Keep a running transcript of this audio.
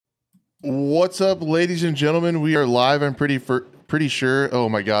What's up, ladies and gentlemen? We are live. I'm pretty sure. Oh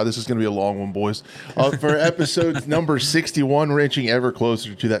my God, this is going to be a long one, boys. For episode number 61, we're inching ever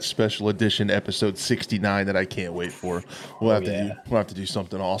closer to that special edition episode 69 that I can't wait for. We'll have to do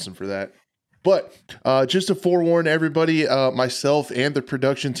something awesome for that. But just to forewarn everybody, myself and the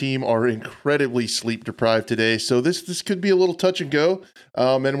production team are incredibly sleep deprived today, so this could be a little touch and go,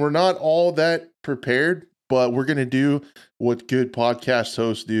 and we're not all that prepared. But we're going to do what good podcast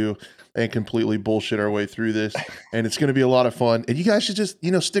hosts do and completely bullshit our way through this. And it's going to be a lot of fun. And you guys should just,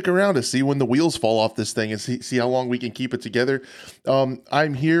 stick around to see when the wheels fall off this thing and see how long we can keep it together.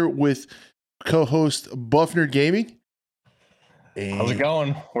 I'm here with co-host Buffner Gaming. And how's it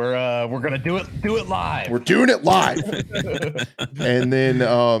going? We're going to do it live. We're doing it live. And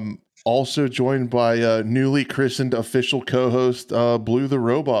then also joined by newly christened official co-host Blue the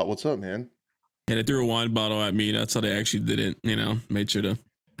Robot. What's up, man? Yeah, they threw a wine bottle at me. That's how they actually did it. Made sure to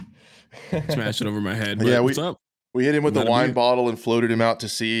smash it over my head. But yeah, what's up? We hit him with the wine bottle and floated him out to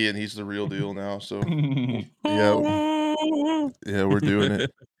sea, and he's the real deal now. So yeah, we're doing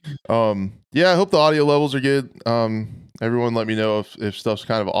it. I hope the audio levels are good. Everyone let me know if stuff's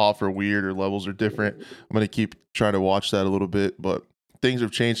kind of off or weird or levels are different. I'm going to keep trying to watch that a little bit, but things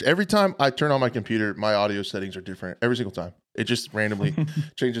have changed. Every time I turn on my computer, my audio settings are different every single time. It just randomly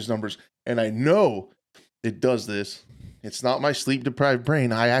changes numbers. And I know it does this. It's not my sleep deprived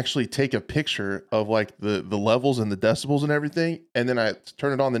brain. I actually take a picture of like the levels and the decibels and everything. And then I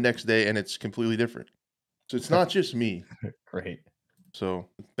turn it on the next day and it's completely different. So it's not just me. Great. So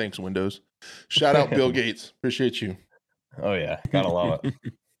thanks, Windows. Shout out Bill Gates. Appreciate you. Oh yeah. Gotta love it.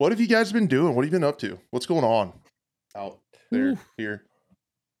 What have you guys been doing? What have you been up to? What's going on out there, here?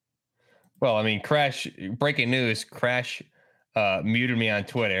 Well, I mean, breaking news, Crash muted me on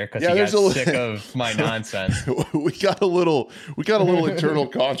Twitter because he got sick of my nonsense. we got a little internal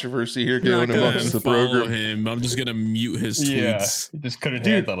controversy here going amongst the program. I'm just gonna mute his tweets. Yeah, just couldn't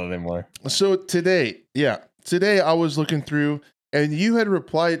handle it anymore. So today I was looking through, and you had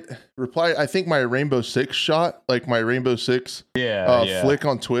replied. I think my Rainbow Six shot, like my Rainbow Six, flick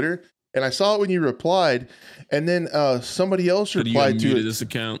on Twitter. And I saw it when you replied, and then somebody else replied to it. This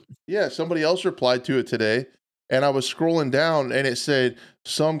account. Yeah, somebody else replied to it today, and I was scrolling down, and it said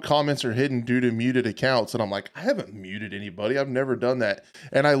some comments are hidden due to muted accounts, and I'm like, I haven't muted anybody. I've never done that.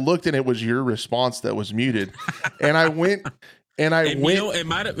 And I looked, and it was your response that was muted, and I went, it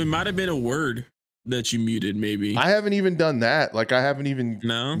might have been a word that you muted, maybe. I haven't even done that. Like I haven't even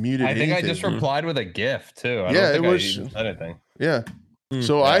muted. I think anything. I just replied with a GIF too. I don't think it was I even said anything. Yeah.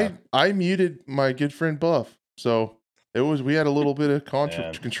 So I muted my good friend Buff. So we had a little bit of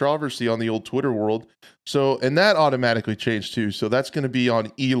controversy on the old Twitter world. So, and that automatically changed too. So that's going to be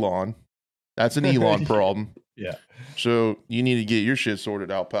on Elon. That's an Elon problem. Yeah. So you need to get your shit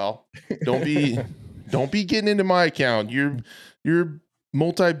sorted out, pal. Don't be getting into my account. You're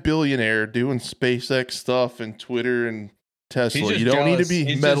multi-billionaire doing SpaceX stuff and Twitter and Tesla. You don't need to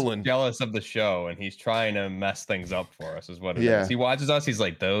be meddling. He's jealous of the show, and he's trying to mess things up for us. Is what it is. He watches us. He's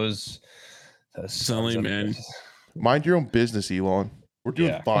like those selling, man. Mind your own business, Elon. We're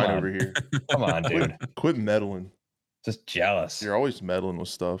doing fine over here. Come on, dude. Quit meddling. Just jealous. You're always meddling with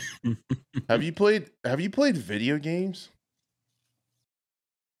stuff. Have you played video games?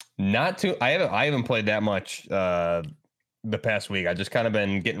 Not too. I haven't played that much the past week. I just kind of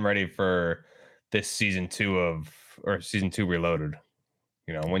been getting ready for this season 2 Reloaded.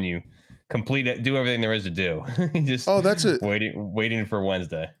 When you complete it, do everything there is to do. That's it. Waiting for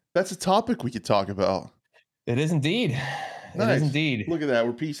Wednesday. That's a topic we could talk about. It is indeed. Nice. It is indeed. Look at that.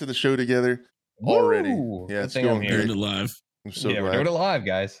 We're piecing the show together already. Yeah, it's going great. Doing it live. I'm so glad. We're doing it live,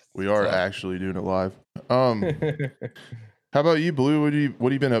 guys. We are actually doing it live. How about you, Blue? What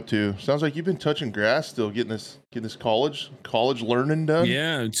have you been up to? Sounds like you've been touching grass still, getting this college learning done.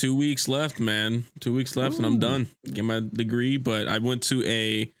 Yeah, 2 weeks left, man. 2 weeks left, and I'm done. Get my degree. But I went to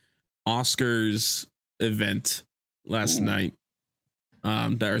a Oscars event last night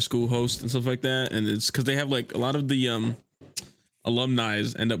that our school hosts and stuff like that, and it's because they have like a lot of the alumni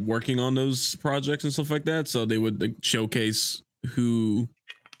end up working on those projects and stuff like that. So they would like, showcase who,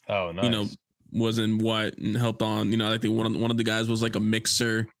 nice. Was in what and helped on. I think one of the guys was like a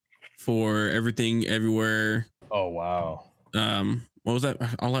mixer for Everything Everywhere. Oh wow. What was that?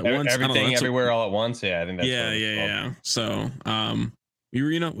 All at once. Everything Everywhere All at Once. Yeah, I think that's yeah. So we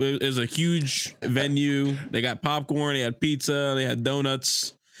were it was a huge venue. They got popcorn. They had pizza. They had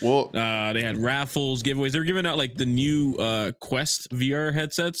donuts. Well, they had raffles, giveaways. They were giving out like the new Quest VR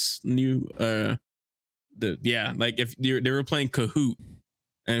headsets. Like if they were playing Kahoot,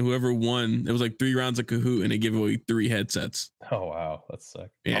 and whoever won, it was like 3 rounds of Kahoot, and they give away 3 headsets. Oh wow, that's sick.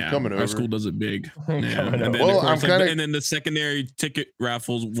 Yeah, coming our over. school does it big. I'm Yeah. coming And over. then, Well, of course, I'm kinda- and then the secondary ticket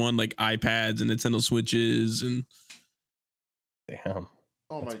raffles won like iPads and Nintendo Switches, and Damn,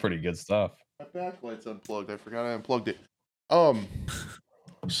 Oh that's my, pretty good stuff. my backlight's unplugged. I forgot I unplugged it.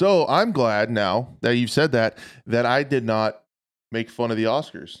 So I'm glad now that you've said that I did not make fun of the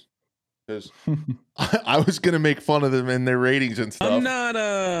Oscars, because I was gonna make fun of them in their ratings and stuff. I'm not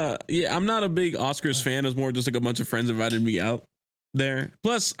a big Oscars fan. It was more just like a bunch of friends invited me out there.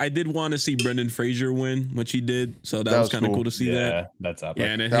 Plus, I did want to see Brendan Fraser win, which he did, so that was kind of cool. cool to see yeah, that. that's epic.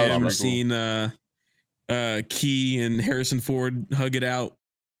 Yeah, and then That was him pretty cool. seeing Key and Harrison Ford hug it out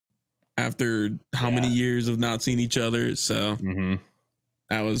after how many years of not seeing each other. So Mm-hmm.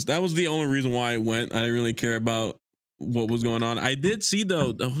 that was the only reason why I went. I didn't really care about what was going on. I did see though,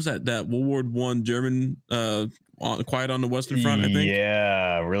 what was that World War One German Quiet on the Western Front, I think.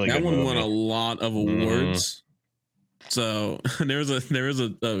 Yeah, really That good one movie. won a lot of awards. So there was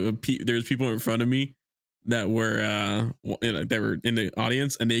people in front of me that were in the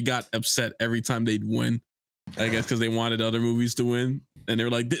audience, and they got upset every time they'd win. I guess because they wanted other movies to win, and they were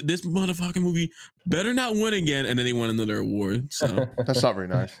like, "This motherfucking movie better not win again," and then they won another award. So That's not very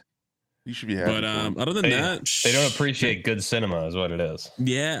nice. You should be happy. but for 'em. other than that, They don't appreciate good cinema, is what it is.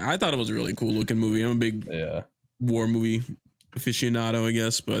 Yeah, I thought it was a really cool looking movie. I'm a big war movie aficionado, I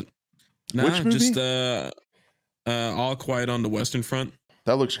guess, but Which movie? just All Quiet on the Western Front.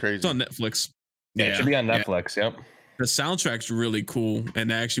 That looks crazy. It's on Netflix. Yeah, it should be on Netflix. Yep. The soundtrack's really cool,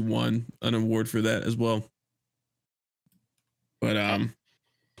 and they actually won an award for that as well. But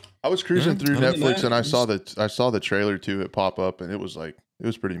I was cruising through other than Netflix that, and I saw the trailer to it pop up, and it was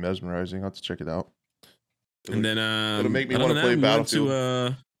pretty mesmerizing. I'll have to check it out. and then it'll make me other want to than play that,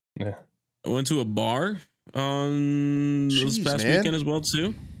 Battlefield. I went to a bar on this Jeez, past man. weekend as well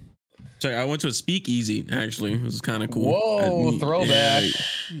too. Sorry, I went to a speakeasy. Actually, it was kind of cool. Whoa, throwback!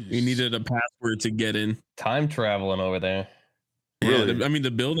 We needed a password to get in. Time traveling over there. Really? Yeah,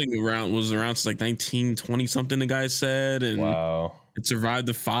 the building was around since like 1920 something. The guy said, and Wow, it survived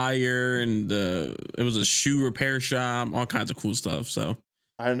the fire, and it was a shoe repair shop, all kinds of cool stuff. So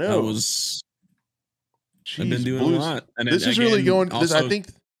I know. I've been doing Blues. a lot. And this then is really again, going. also,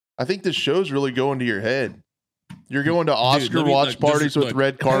 I think this show's really going to your head. You're going to Oscar let me- watch look, parties with look.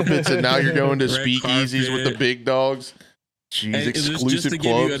 red carpets, and now you're going to Red speakeasies with the carpet. big dogs. Jeez, and exclusive just to clubs.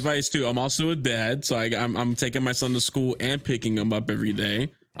 give you advice too, I'm also a dad, so I'm taking my son to school and picking him up every day.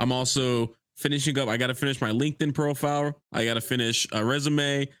 I'm also finishing up. I got to finish my LinkedIn profile. I got to finish a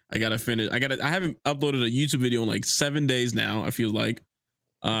resume. I haven't uploaded a YouTube video in like 7 days now. I feel like,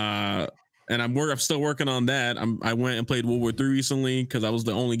 and I'm still working on that. I went and played World War III recently because that was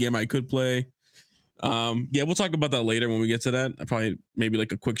the only game I could play. Yeah, we'll talk about that later when we get to that. I probably maybe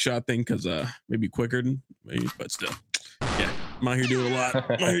like a quick shot thing because maybe quicker than maybe, but still, yeah, I'm out here doing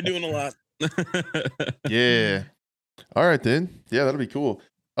a lot. Yeah. All right then. Yeah, that'll be cool.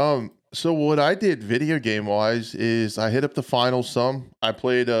 So what I did video game wise is I hit up the final some. I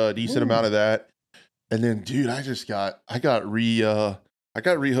played a decent amount of that. And then dude, I got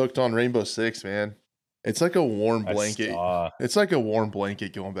rehooked on Rainbow Six, man. It's like a warm blanket. It's like a warm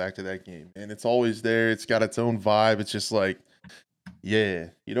blanket going back to that game. And it's always there. It's got its own vibe. It's just like, yeah,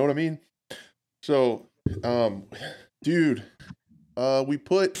 you know what I mean? So, dude, we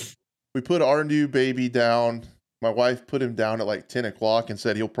put our new baby down. My wife put him down at like 10 o'clock and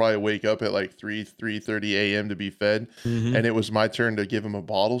said he'll probably wake up at like 3:30 a.m. to be fed. Mhm. And it was my turn to give him a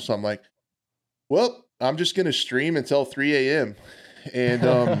bottle. So I'm like, well, I'm just going to stream until 3 a.m. And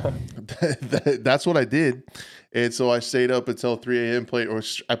that's what I did. And so I stayed up until 3 a.m.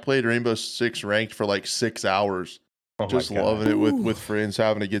 I played Rainbow Six ranked for like 6 hours. Just loving it with friends,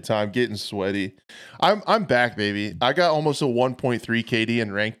 having a good time, getting sweaty. I'm back, baby. I got almost a 1.3 KD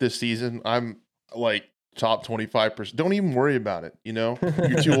in ranked this season. I'm like top 25%. Don't even worry about it. You know,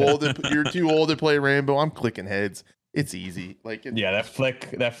 you're too old. You're too old to play Rainbow. I'm clicking heads. It's easy. That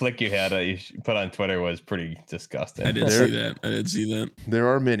flick you had you put on Twitter was pretty disgusting. I did see that. There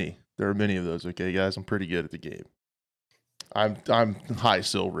are many of those. Okay, guys, I'm pretty good at the game. I'm high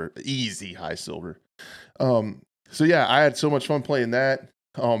silver, easy high silver. So yeah, I had so much fun playing that.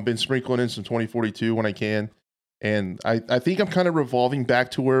 Been sprinkling in some 2042 when I can. And I think I'm kind of revolving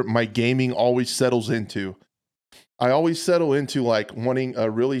back to where my gaming always settles into. I always settle into like wanting a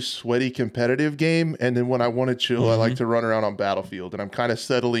really sweaty competitive game. And then when I want to chill, I like to run around on Battlefield. And I'm kind of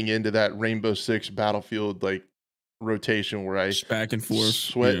settling into that Rainbow Six Battlefield like rotation where I just back and forth,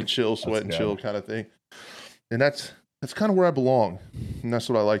 sweat and chill kind of thing. And that's kind of where I belong. And that's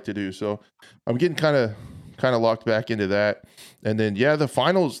what I like to do. So I'm getting kind of kind of locked back into that. And then the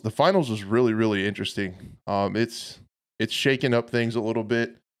finals was really, really interesting. It's shaking up things a little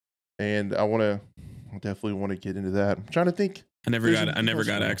bit, and I definitely want to get into that. I'm trying to think. I never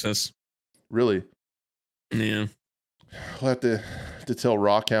got access. Really? Yeah. I'll have to tell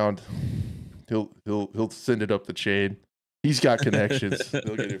Rockhound. He'll send it up the chain. He's got connections.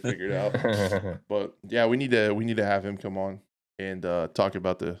 He'll get it figured out. But yeah, we need to have him come on and talk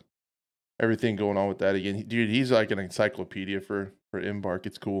about everything going on with that again. Dude, he's like an encyclopedia for Embark.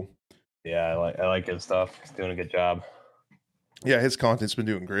 It's cool. Yeah, I like his stuff. He's doing a good job. Yeah, his content's been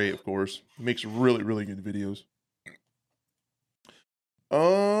doing great, of course. He makes really, really good videos.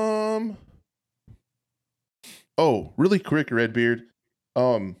 Oh, really quick, Redbeard.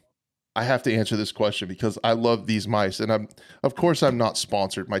 I have to answer this question because I love these mice, and of course I'm not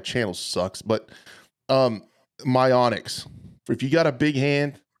sponsored. My channel sucks, but Myonix. If you got a big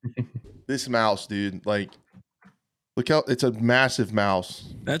hand, this mouse, dude, like, look how it's a massive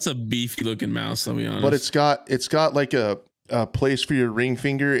mouse. That's a beefy looking mouse, I'll be honest. But it's got like a place for your ring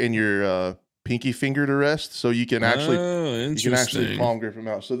finger and your pinky finger to rest, so you can actually palm grip them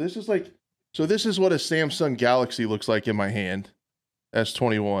out. So this is what a Samsung Galaxy looks like in my hand.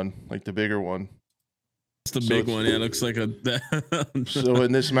 S21, like the bigger one. It's the big one. Yeah, it looks like a. So,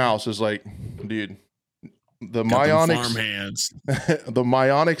 and this mouse is like, dude, the Myonix farm hands. The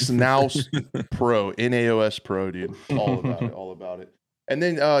Myonix Naos Pro, NAOS Pro, dude. All about it. And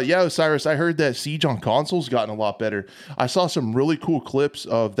then, Osiris, I heard that Siege on console's gotten a lot better. I saw some really cool clips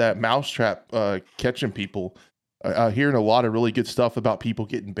of that mousetrap catching people. Hearing a lot of really good stuff about people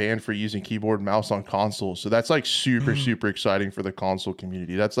getting banned for using keyboard and mouse on consoles. So that's like super, super exciting for the console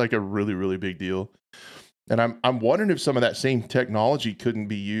community. That's like a really, really big deal. And I'm wondering if some of that same technology couldn't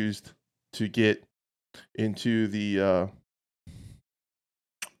be used to get into the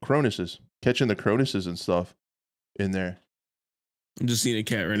Cronuses, catching the Cronuses and stuff in there. I'm just seeing a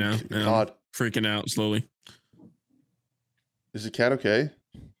cat right now. God. Freaking out slowly. Is the cat okay?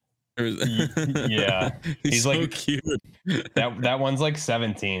 Yeah, he's so like cute. that one's like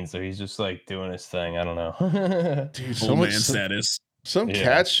 17, so he's just like doing his thing. I don't know. Dude, Status. Some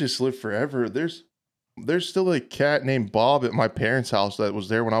cats just live forever. There's still a cat named Bob at my parents' house that was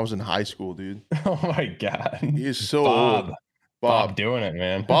there when I was in high school, dude. Oh my god, he is so Bob. old. Bob doing it,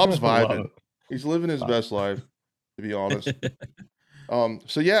 man. Bob's vibing. He's living his best life, to be honest.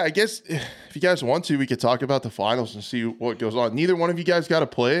 So yeah, I guess if you guys want to, we could talk about the finals and see what goes on. Neither one of you guys got to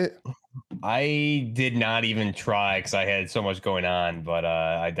play it. I did not even try because I had so much going on, but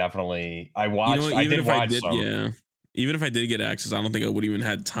I watched. I did watch some. Yeah, even if I did get access, I don't think I would even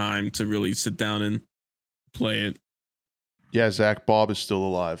had time to really sit down and play it. Yeah, Zach, Bob is still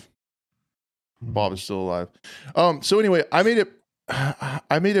alive. Bob is still alive. So anyway, I made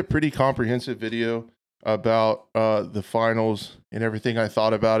a pretty comprehensive video about the finals and everything I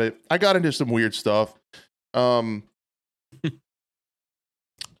thought about it. I got into some weird stuff.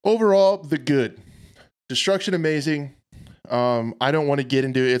 Overall, the good. Destruction, amazing. I don't want to get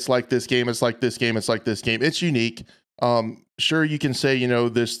into it. It's like this game, it's like this game, it's like this game. It's unique. Sure, you can say,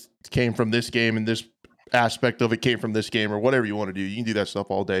 this came from this game and this aspect of it came from this game or whatever you want to do. You can do that stuff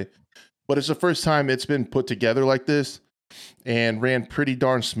all day. But it's the first time it's been put together like this and ran pretty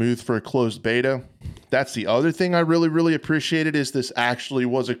darn smooth for a closed beta. That's the other thing I really, really appreciated is this actually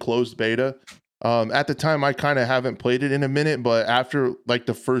was a closed beta. At the time, I kind of haven't played it in a minute, but after like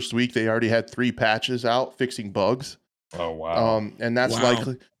the first week, they already had 3 patches out fixing bugs. Oh, wow. And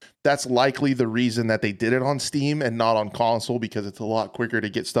that's likely the reason that they did it on Steam and not on console, because it's a lot quicker to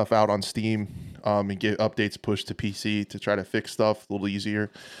get stuff out on Steam and get updates pushed to PC to try to fix stuff a little easier.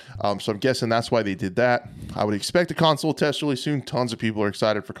 So I'm guessing that's why they did that. I would expect a console test really soon. Tons of people are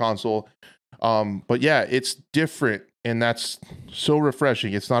excited for console. But yeah, it's different, and that's so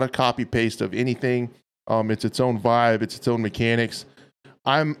refreshing. It's not a copy paste of anything. It's its own vibe. It's its own mechanics.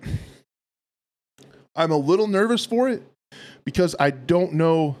 I'm a little nervous for it because I don't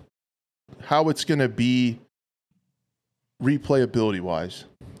know how it's going to be replayability wise.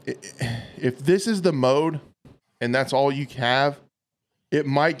 If this is the mode and that's all you have, it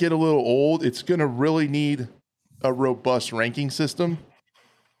might get a little old. It's going to really need a robust ranking system,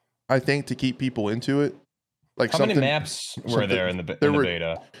 I think, to keep people into it. Like, how many maps were there in the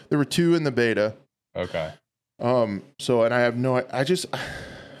beta? There were 2 in the beta. Okay. So, and I have no, I just,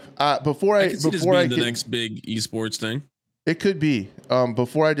 before I the next big esports thing. It could be.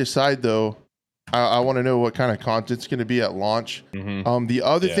 Before I decide though, I want to know what kind of content's going to be at launch. Mm-hmm. The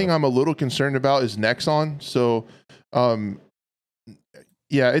other thing I'm a little concerned about is Nexon. So,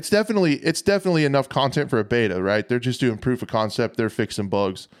 yeah, it's definitely enough content for a beta, right? They're just doing proof of concept. They're fixing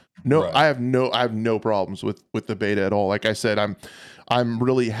bugs. No, Right. I have no problems with the beta at all. Like I said, I'm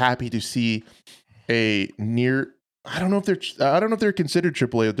really happy to see a near. I don't know if they're considered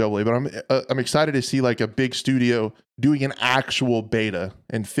AAA or AA, but I'm excited to see like a big studio doing an actual beta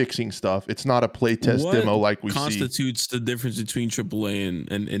and fixing stuff. It's not a playtest What demo like we see. constitutes the difference between AAA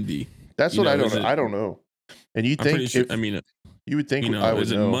and indie? That's You what I know, don't is know. it- I don't know. And you I'm pretty think sure. if I mean, you would think you I know, would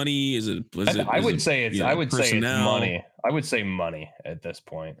is it know. money? Is it? I is would it, say it's. you I know, would say it's personnel? money. I would say money at this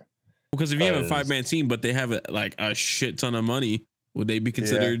point. Because if you have a 'Cause- 5-man team, but they have like a shit ton of money, would they be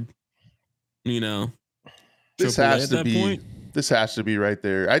considered? You know, This AAA has at to that be. point? This has to be right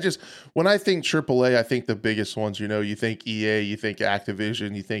there. When I think AAA, I think the biggest ones. You think EA, you think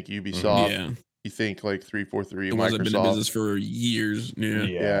Activision, you think Ubisoft, Yeah, you think like 343, the ones that have been in Microsoft. business for years. Yeah.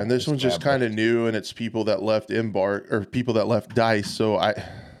 Yeah, and this one's just kind of new, and it's people that left Embark or people that left Dice. So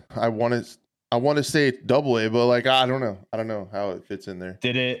I want to say AA, but like I don't know how it fits in there.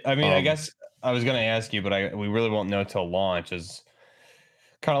 Did it? I mean, I guess I was going to ask you, but we really won't know till launch. Is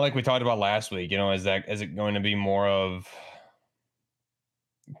kind of like we talked about last week. Is it going to be more of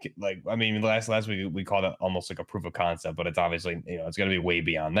like, I mean, last week we called it almost like a proof of concept, but it's obviously, it's going to be way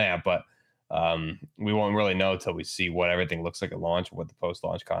beyond that. But we won't really know till we see what everything looks like at launch, what the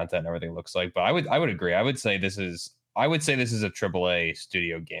post-launch content and everything looks like. But I would agree. I would say this is a AAA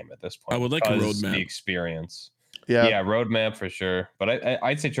studio game at this point. I would like a roadmap. The experience. Yeah, roadmap for sure. But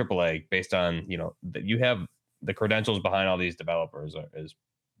I'd say AAA based on that you have the credentials behind all these developers is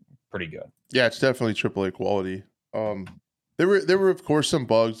pretty good. Yeah, it's definitely AAA quality. There were of course some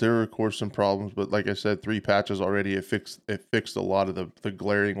bugs, there were of course some problems, but like I said, 3 patches already. It fixed a lot of the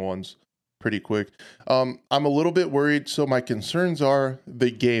glaring ones pretty quick. I'm a little bit worried. So my concerns are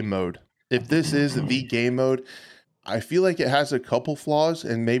the game mode. If this is the game mode, I feel like it has a couple flaws,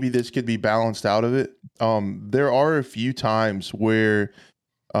 and maybe this could be balanced out of it. There are a few times where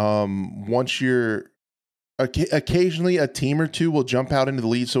once you're occasionally a team or two will jump out into the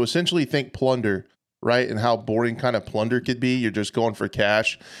lead. So essentially think plunder, right? And how boring kind of plunder could be. You're just going for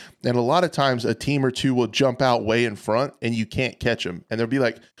cash. And a lot of times a team or two will jump out way in front and you can't catch them. And there'll be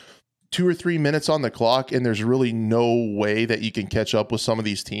like 2 or 3 minutes on the clock, and there's really no way that you can catch up with some of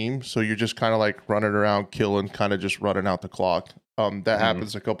these teams. So you're just kind of like running around, killing, kind of just running out the clock. That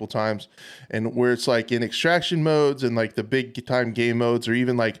happens a couple times. And where it's like in extraction modes and like the big time game modes, or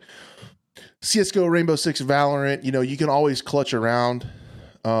even like CSGO, Rainbow Six, Valorant, you can always clutch around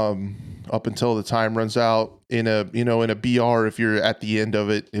up until the time runs out. In a BR, if you're at the end of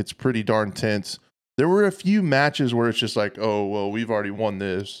it, it's pretty darn tense. There were a few matches where it's just like, oh, well, we've already won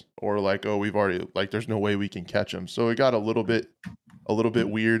this, or like, oh, we've already, like, there's no way we can catch them. So it got a little bit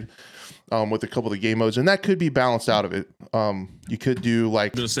weird with a couple of the game modes, and that could be balanced out of it. You could do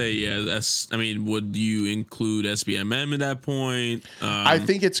like, I'm gonna say, would you include SBMM at that point? I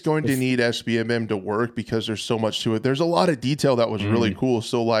think it's going to need SBMM to work because there's so much to it. There's a lot of detail that was really cool.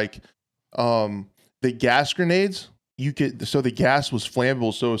 So like, the gas grenades, the gas was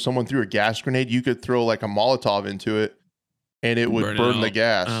flammable. So if someone threw a gas grenade, you could throw like a Molotov into it and it would burn the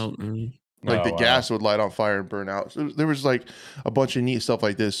gas. Like the gas would light on fire and burn out. So there was like a bunch of neat stuff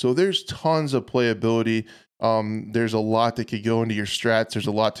like this. So there's tons of playability. There's a lot that could go into your strats. There's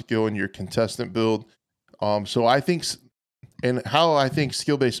a lot to go into your contestant build. So I think, and how I think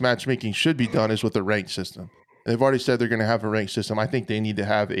skill-based matchmaking should be done is with a ranked system. And they've already said they're going to have a ranked system. I think they need to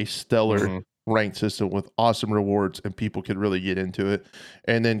have a stellar ranked system with awesome rewards, and people could really get into it.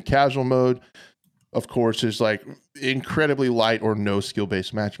 And then casual mode, of course, is like incredibly light or no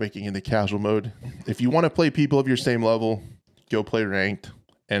skill-based matchmaking in the casual mode. If you want to play people of your same level, go play ranked.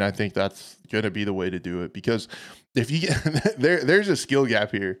 And I think that's going to be the way to do it, because if you get there's a skill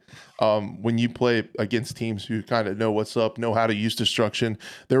gap here. When you play against teams who kind of know what's up, know how to use destruction,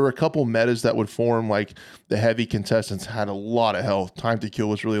 there were a couple metas that would form. Like the heavy contestants had a lot of health. Time to kill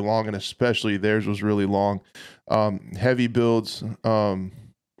was really long, and especially theirs was really long. Heavy builds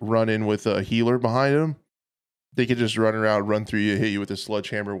run in with a healer behind them. They could just run around, run through you, hit you with a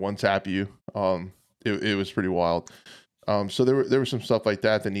sledgehammer, one tap you. It was pretty wild. So there was some stuff like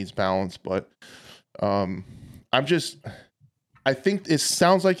that needs balance, but I think it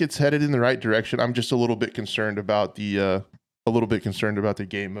sounds like it's headed in the right direction. I'm just a little bit concerned about the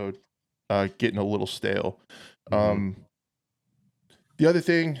game mode getting a little stale. The other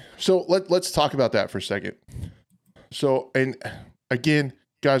thing, so let's talk about that for a second. So, and again,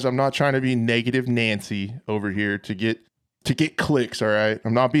 guys, I'm not trying to be negative Nancy over here to get clicks, all right?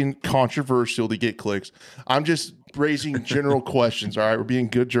 I'm not being controversial to get clicks. I'm just raising general questions, all right? We're being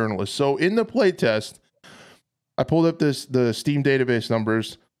good journalists. So in the playtest, I pulled up the Steam database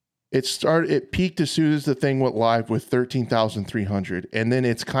numbers. It peaked as soon as the thing went live with 13,300, and then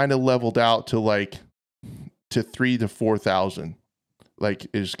it's kind of leveled out to like to 3 to 4,000. Like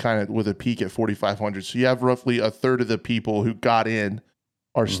is kind of with a peak at 4,500. So you have roughly a third of the people who got in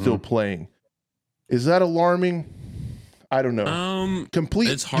are still playing. Is that alarming? I don't know.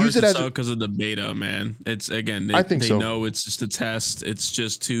 It's hard to tell because of the beta, man. It's again, I think they know it's just a test. It's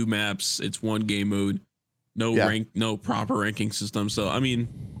just 2 maps. It's 1 game mode. No no proper ranking system. So I mean,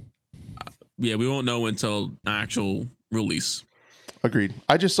 yeah, we won't know until actual release. Agreed.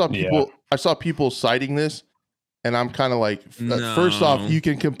 I just saw people. Yeah. I saw people citing this, and I'm kind of like, first off, you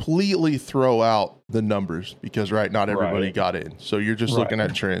can completely throw out the numbers because not everybody got in. So you're just looking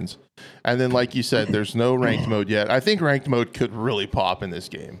at trends. And then, like you said, there's no ranked mode yet. I think ranked mode could really pop in this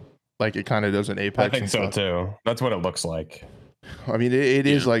game, like it kind of does in Apex. I think so too. That's what it looks like. I mean, it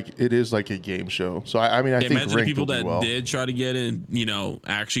is like a game show. So I mean, I think imagine the people that did try to get in,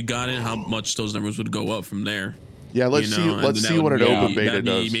 actually got in, how much those numbers would go up from there. Yeah, let's see what an open beta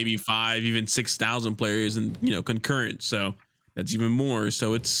does. Maybe 5, even 6,000 players, and concurrent. So that's even more.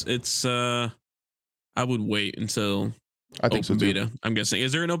 So it's I would wait until I think open so too. beta. I'm guessing.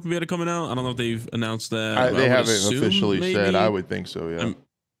 Is there an open beta coming out? I don't know if they've announced that. They haven't officially said. I would think so. Yeah.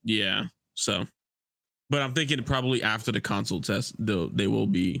 Yeah. So. But I'm thinking probably after the console test, they will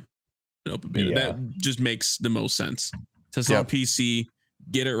be an open beta. Yeah. That just makes the most sense. Test it on PC,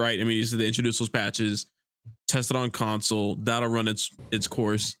 get it right. I mean, they introduce those patches, test it on console. That'll run its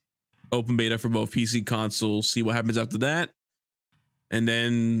course. Open beta for both PC, console. See what happens after that, and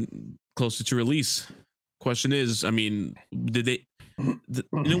then closer to release. Question is, I mean, did they?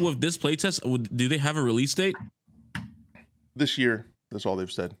 With this playtest, do they have a release date? This year. That's all they've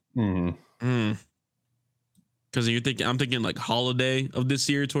said. Because I'm thinking like holiday of this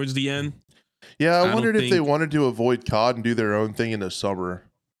year towards the end. Yeah, I wondered if they wanted to avoid COD and do their own thing in the summer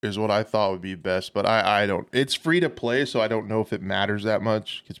is what I thought would be best. But I don't. It's free to play, so I don't know if it matters that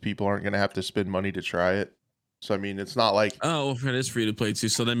much because people aren't going to have to spend money to try it. So I mean, it's not like it is free to play too.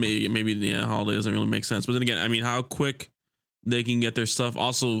 So then maybe the holiday doesn't really make sense. But then again, I mean, how quick they can get their stuff.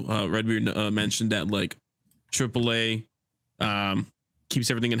 Also, Redbeard mentioned that like AAA keeps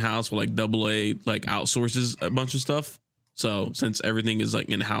everything in house, while like AA like outsources a bunch of stuff. So since everything is like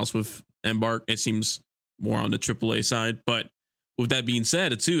in house with Embark, it seems more on the AAA side. But with that being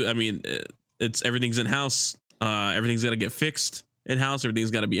said, too, I mean, it's everything's in house. Everything's got to get fixed in house.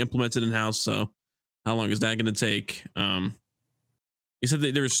 Everything's got to be implemented in house. So how long is that going to take? You said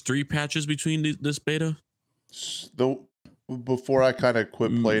that there was 3 patches between this beta. Before I kind of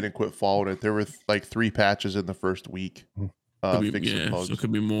quit playing and quit following it, there were like 3 patches in the first week. So it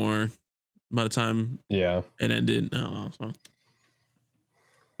could be more by the time it ended.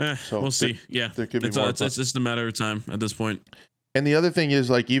 So we'll see. Yeah, there could be more. It's just a matter of time at this point. And the other thing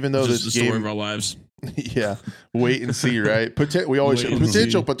is, like, even though this the game, story of our lives, wait and see, right? We always say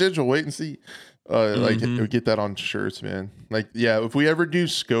potential, wait and see. Like we get that on shirts, man. Like, if we ever do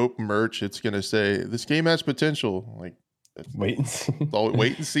scope merch, it's gonna say this game has potential. Like, wait and see.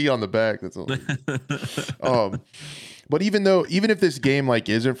 Wait and see on the back. That's all. But even if this game like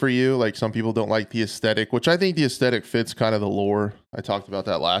isn't for you, like some people don't like the aesthetic, which I think the aesthetic fits kind of the lore. I talked about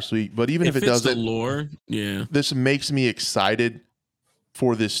that last week. But even if it doesn't, the lore, this makes me excited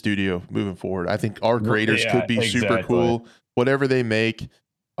for this studio moving forward. I think our creators could be super cool. Whatever they make,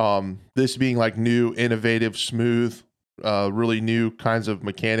 this being like new, innovative, smooth, really new kinds of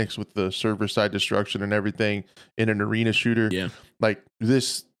mechanics with the server side destruction and everything in an arena shooter. Yeah, like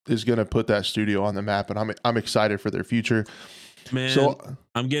this is going to put that studio on the map, and I'm excited for their future. Man, so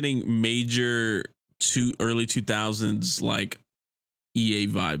I'm getting major early 2000s like EA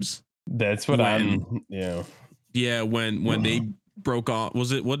vibes. That's what I'm. Yeah, when they broke off,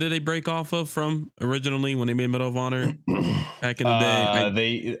 what did they break off of from originally when they made Medal of Honor back in the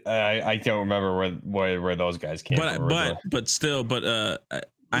day? I don't remember where those guys came from. But still,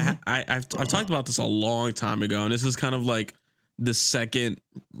 I've talked about this a long time ago, and this is kind of like the second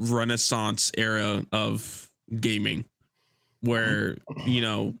Renaissance era of gaming, where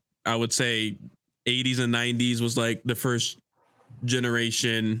I would say 80s and 90s was like the first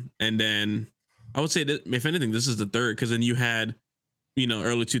generation, and then I would say that if anything, this is the third, because then you had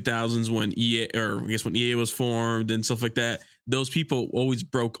early 2000s when when EA was formed and stuff like that. Those people always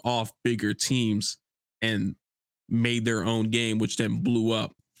broke off bigger teams and made their own game, which then blew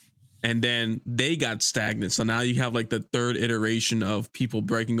up. And then they got stagnant. So now you have like the third iteration of people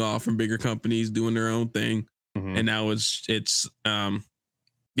breaking off from bigger companies, doing their own thing. And now it's I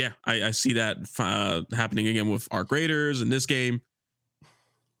see that happening again with Arc Raiders in this game.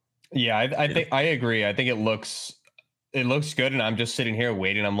 Yeah, I think I agree. I think it looks it looks good, and I'm just sitting here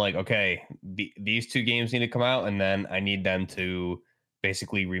waiting. I'm like, okay, these two games need to come out, and then I need them to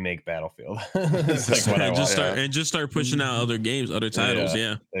basically remake Battlefield. It's like what I and want. just start pushing out other games, other titles.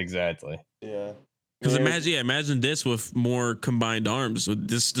 Yeah. Exactly. Yeah. Because imagine this with more combined arms, with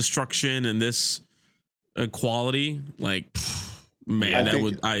this destruction and this quality. Like, man, it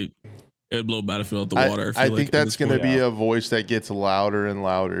would blow Battlefield out the water. I think that's going to be a voice that gets louder and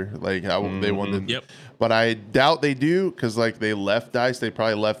louder. Like they want them, but I doubt they do, because like they left DICE, they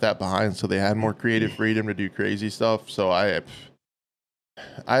probably left that behind, so they had more creative freedom to do crazy stuff. So I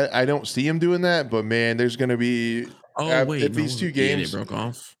don't see him doing that. But man, there's going to be if these two games broke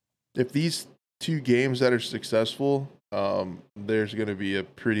off. If these two games that are successful, there's going to be a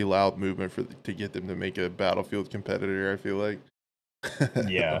pretty loud movement to get them to make a Battlefield competitor. I feel like.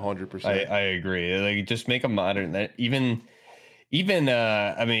 Yeah, 100%. I agree. Like, just make a modern. That even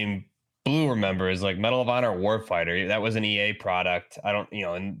I mean, Blue remembers like Medal of Honor Warfighter. That was an EA product. I don't,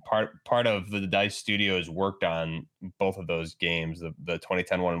 and part of the DICE Studios worked on both of those games, the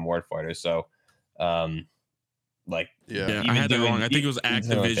 2010 one and Warfighter. So, like, yeah, I had that wrong. I think it was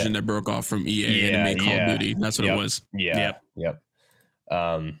Activision that broke off from EA and made Call of Duty. That's what it was. Yep.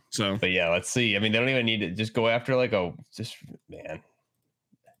 But yeah, let's see. I mean, they don't even need to just go after like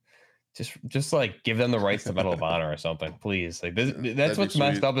just like give them the rights to Medal of Honor or something, please. Like that's what's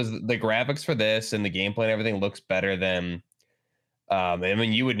messed up, is the graphics for this and the gameplay and everything looks better than. I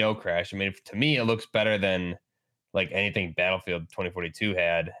mean, you would know, Crash. I mean, to me, it looks better than like anything Battlefield 2042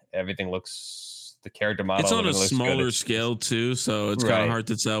 had. Everything looks, the character model. It's on a smaller scale too, so it's kind of hard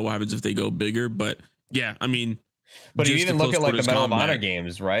to tell what happens if they go bigger. But yeah, I mean. But you even look at like the Medal of Honor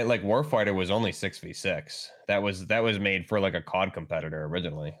games, right? Like Warfighter was only 6v6. That was made for like a COD competitor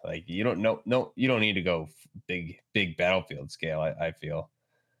originally. Like you don't need to go big Battlefield scale. I feel.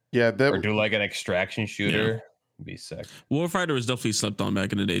 Yeah, or do like an extraction shooter. Would be sick. Warfighter was definitely slept on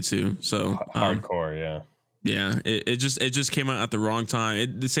back in the day too. So hardcore, yeah. Yeah, it just came out at the wrong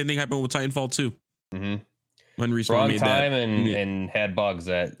time. The same thing happened with Titanfall 2. Mm-hmm. When Respawn wrong made time that. and had bugs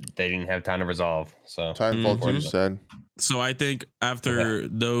that they didn't have time to resolve. So Titanfall 2 said. So I think after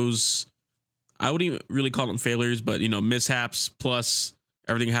those, I wouldn't even really call them failures, but mishaps plus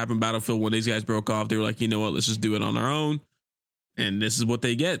everything happened Battlefield, when these guys broke off, they were like, you know what, let's just do it on our own. And this is what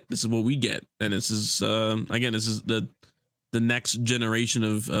they get. This is what we get. And this is again, this is the next generation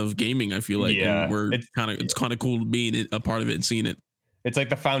of gaming, I feel like. Yeah, and it's kind of cool being a part of it and seeing it. It's like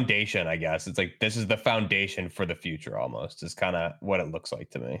the foundation, I guess. It's like this is the foundation for the future almost. Is kind of what it looks like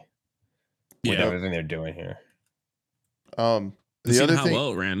to me. With everything they're doing here. The other thing, how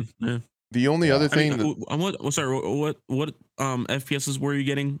well it ran. Yeah. The only other thing, what FPSs were you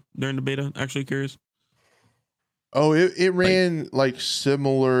getting during the beta? Actually curious. Oh, it ran like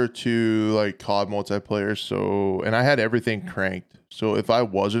similar to like COD multiplayer. So, and I had everything cranked. So if I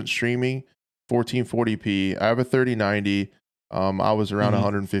wasn't streaming 1440p, I have a 3090. I was around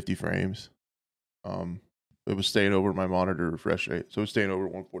 150 frames. It was staying over my monitor refresh rate, so it was staying over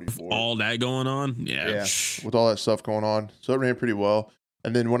 144. All that going on, yeah, with all that stuff going on, so it ran pretty well.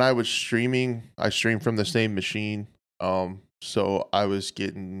 And then when I was streaming, I streamed from the same machine, so I was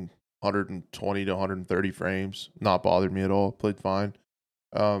getting 120 to 130 frames. Not bothered me at all. Played fine.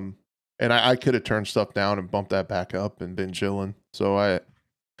 And I could have turned stuff down and bumped that back up and been chilling. So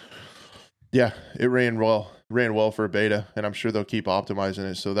it ran well. Ran well for a beta, and I'm sure they'll keep optimizing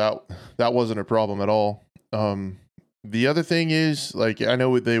it. So that wasn't a problem at all. The other thing is, like, I know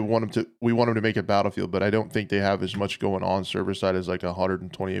we want them to make a Battlefield, but I don't think they have as much going on server side as like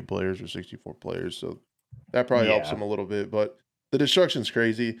 128 players or 64 players. So that probably helps them a little bit, but the destruction's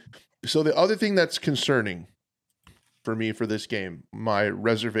crazy. So the other thing that's concerning for me for this game, my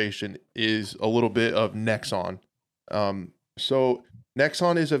reservation, is a little bit of Nexon. So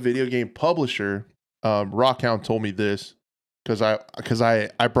Nexon is a video game publisher. Rockhound told me this because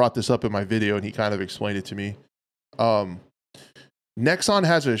I brought this up in my video and he kind of explained it to me. Nexon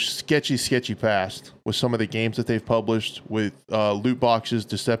has a sketchy past with some of the games that they've published, with loot boxes,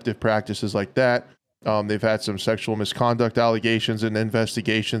 deceptive practices like that. They've had some sexual misconduct allegations and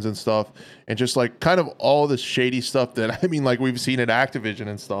investigations and stuff, and just like kind of all this shady stuff that, I mean, like we've seen at Activision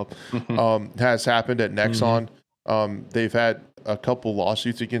and stuff, has happened at Nexon. They've had a couple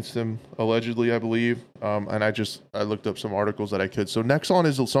lawsuits against them, allegedly, I believe. And I looked up some articles that I could. So Nexon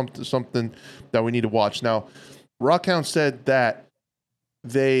is something that we need to watch. Now, Rockhound said that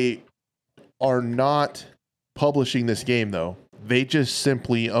they are not publishing this game, though. They just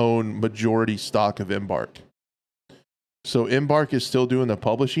simply own majority stock of Embark. So Embark is still doing the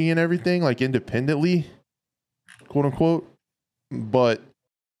publishing and everything, like independently, quote unquote. But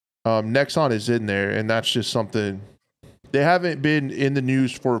Nexon is in there, and that's just something They haven't been in the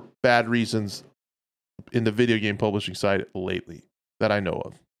news for bad reasons in the video game publishing side lately that I know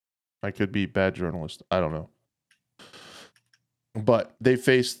of. I could be bad journalist. I don't know. But they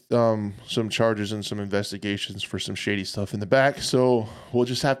faced some charges and some investigations for some shady stuff in the back. So we'll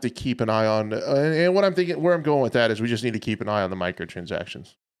just have to keep an eye on. And what I'm thinking, where I'm going with that is we just need to keep an eye on the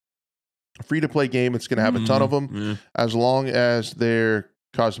microtransactions. A free-to-play game, it's going to have a ton of them. As long as they're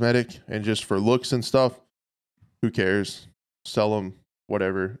cosmetic and just for looks and stuff, who cares? Sell them,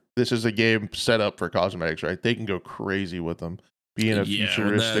 whatever. This is a game set up for cosmetics, right? They can go crazy with them. Being a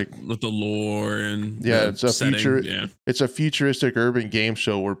futuristic with the lore and it's a setting, future. It's a futuristic urban game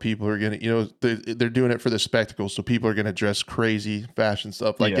show where people are gonna, they're doing it for the spectacle, so people are gonna dress crazy, fashion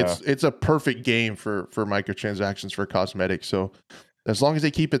stuff. Like it's a perfect game for microtransactions for cosmetics. So as long as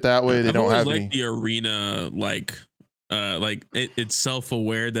they keep it that way, they don't have any. The arena, it's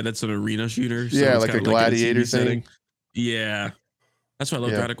self-aware that it's an arena shooter. So yeah, like a gladiator thing. Yeah, that's why I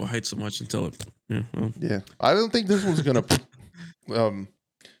love Radical Heights so much until it. Yeah, I don't think this one's gonna.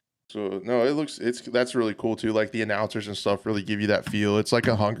 So no, that's really cool too. Like the announcers and stuff really give you that feel. It's like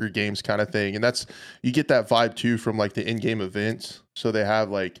a Hunger Games kind of thing, and you get that vibe too from like the in-game events. So they have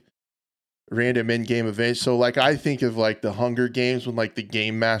like random in-game events. So like I think of like the Hunger Games when like the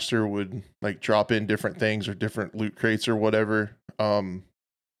game master would like drop in different things or different loot crates or whatever.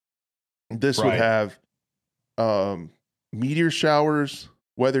 This would have meteor showers,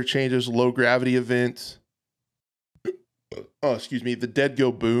 weather changes, low gravity events. Oh, excuse me. The dead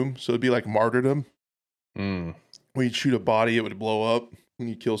go boom. So it'd be like martyrdom. When you'd shoot a body, it would blow up when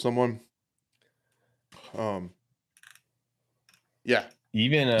you kill someone. Yeah.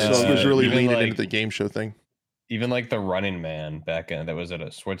 Even so it was really leaning into the game show thing. Even like the Running Man back in that was at a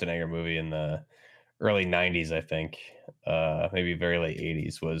Schwarzenegger movie in the early 90s, I think. Maybe very late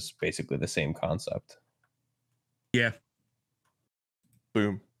 80s was basically the same concept. Yeah.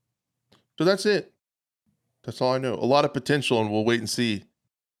 Boom. So that's it. That's all I know. A lot of potential, and we'll wait and see.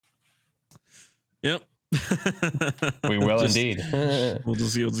 Yep. We will indeed. We'll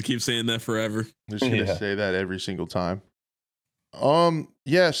just keep saying that forever. Just gonna say that every single time.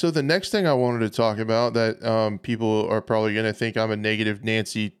 Yeah, so the next thing I wanted to talk about that people are probably gonna think I'm a negative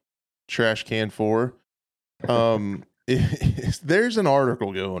Nancy trash can for. There's an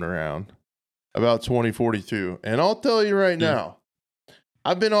article going around about 2042, and I'll tell you right now.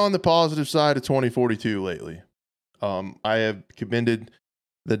 I've been on the positive side of 2042 lately. I have commended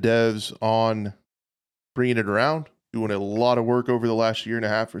the devs on bringing it around, doing a lot of work over the last year and a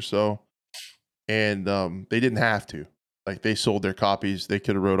half or so. And they didn't have to. Like they sold their copies. They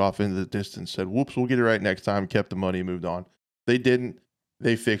could have rode off into the distance, said, whoops, we'll get it right next time, kept the money, moved on. They didn't.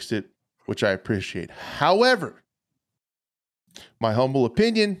 They fixed it, which I appreciate. However, my humble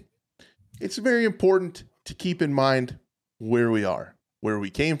opinion, it's very important to keep in mind where we are, where we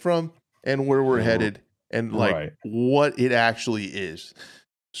came from, and where we're headed, and like what it actually is.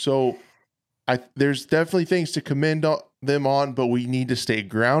 So there's definitely things to commend them on, but we need to stay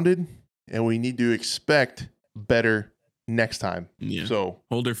grounded and we need to expect better next time. Yeah. So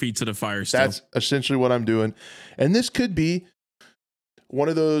hold their feet to the fire. That's essentially what I'm doing. And this could be one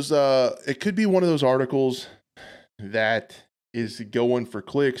of those, it could be one of those articles that is going for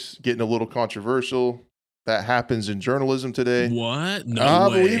clicks, getting a little controversial. That happens in journalism today. What? No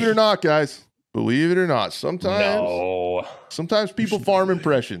way. Believe it or not, guys. Believe it or not. Sometimes people farm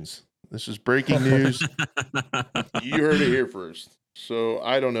impressions. This is breaking news. You heard it here first. So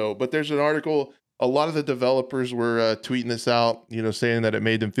I don't know. But there's an article. A lot of the developers were tweeting this out, saying that it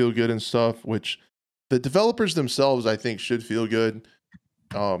made them feel good and stuff, which the developers themselves, I think, should feel good.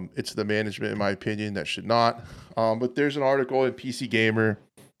 It's the management, in my opinion, that should not. But there's an article in PC Gamer.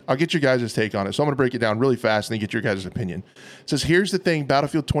 I'll get your guys' take on it. So I'm going to break it down really fast and then get your guys' opinion. It says, here's the thing.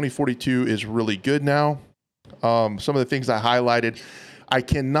 Battlefield 2042 is really good now. Some of the things I highlighted. I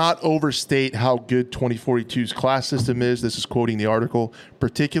cannot overstate how good 2042's class system is. This is quoting the article,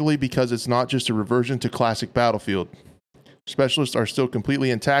 particularly because it's not just a reversion to classic Battlefield. Specialists are still completely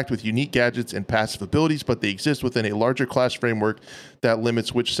intact with unique gadgets and passive abilities, but they exist within a larger class framework that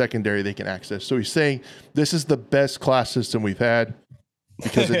limits which secondary they can access. So he's saying this is the best class system we've had.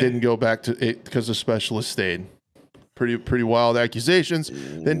 Because it didn't go back to it because the specialist stayed. Pretty wild accusations.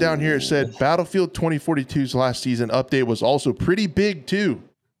 Then down here it said Battlefield 2042's last season update was also pretty big too.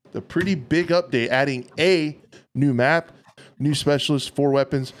 The pretty big update, adding a new map, new specialists, 4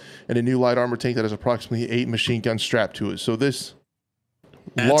 weapons, and a new light armor tank that has approximately 8 machine guns strapped to it. So this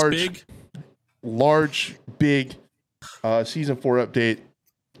large, big season 4 update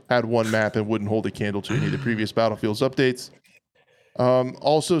had one map and wouldn't hold a candle to any of the previous Battlefield's updates.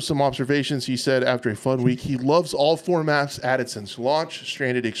 Also, some observations. He said after a fun week, he loves all 4 maps added since launch: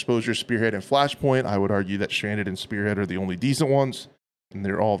 Stranded, Exposure, Spearhead, and Flashpoint. I would argue that Stranded and Spearhead are the only decent ones, and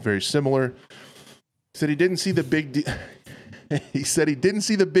they're all very similar. He said he didn't see the big he said he didn't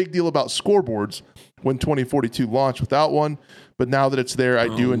see the big deal about scoreboards when 2042 launched without one, but now that it's there,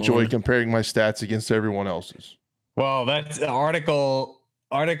 I do enjoy Lord. comparing my stats against everyone else's. Well, that's an article,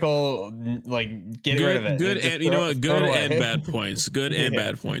 like, get rid of it. Good Just and you know what? Good away. and bad points. Good and Yeah.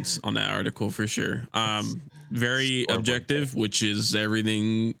 bad points on that article for sure. Very Scoreboard objective, which is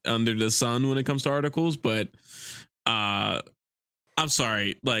everything under the sun when it comes to articles. But I'm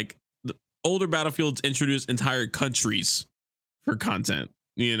sorry, like the older Battlefields introduced entire countries for content.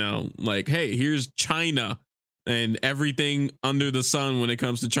 You know, like hey, here's China and everything under the sun when it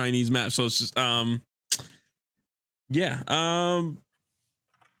comes to Chinese maps. So it's just yeah.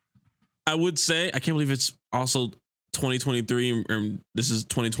 I would say I can't believe it's also 2023 and this is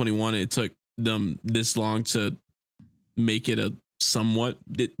 2021. It took them this long to make it a somewhat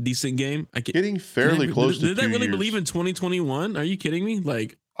decent game. Getting fairly close to 2 Did I really years. believe in 2021? Are you kidding me?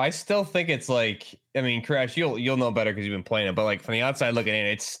 Like, I still think it's like, I mean, Crash, you'll know better because you've been playing it, but like from the outside looking in,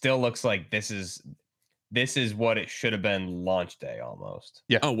 it still looks like this is what it should have been launch day almost.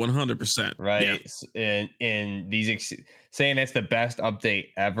 Yeah. Oh, 100%. Right. Yeah. And these saying it's the best update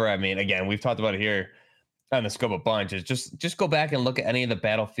ever. I mean, again, we've talked about it here on the scope a bunch. Is just go back and look at any of the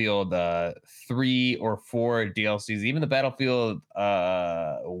Battlefield 3 or 4 DLCs, even the Battlefield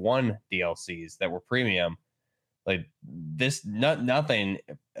 1 DLCs that were premium. Like this, nothing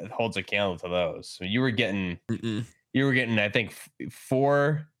holds a candle to those. So you were getting, I think,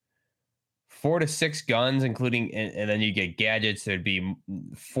 4 to 6 guns, including, and then you get gadgets. There'd be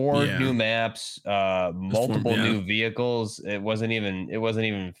 4 new maps, multiple new vehicles. It wasn't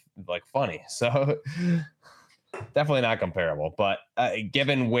even like funny. So definitely not comparable. But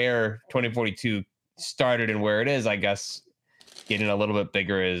given where 2042 started and where it is, I guess getting a little bit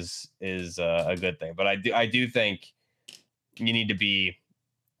bigger is a good thing. But I do think you need to be,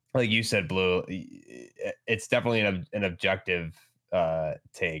 like you said, Blue. It's definitely an objective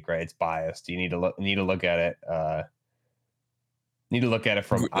take, right? It's biased. You need to look at it. Need to look at it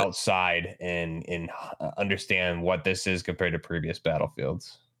from outside and understand what this is compared to previous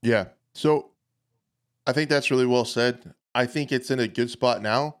Battlefields. Yeah. So I think that's really well said. I think it's in a good spot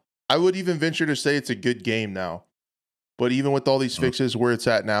now. I would even venture to say it's a good game now. But even with all these fixes where it's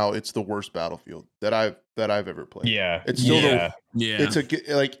at now, it's the worst Battlefield that I've ever played. Yeah. It's still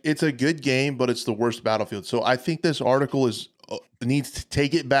it's a good game, but it's the worst Battlefield. So I think this article needs to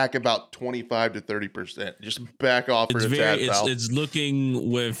take it back about 25 to 30%. Just back off. It's looking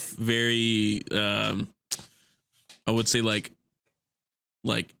with very I would say like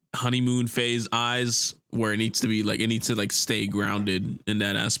honeymoon phase eyes, where it needs to stay grounded in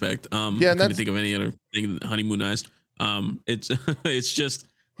that aspect. I can't think of any other thing honeymoon eyes. It's just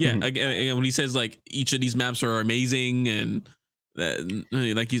again, when he says like each of these maps are amazing and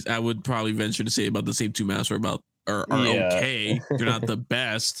I would probably venture to say about the same 2 maps are okay. They're not the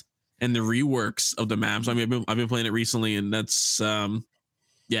best, and the reworks of the maps. I mean, I've been playing it recently, and that's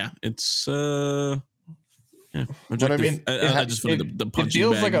it's What I mean, I just feel like the punching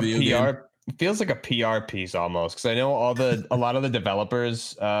feels bag like a video PR. It feels like a PR piece almost, because I know a lot of the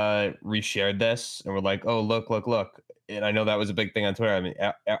developers reshared this and were like, "Oh, look," and I know that was a big thing on Twitter. I mean,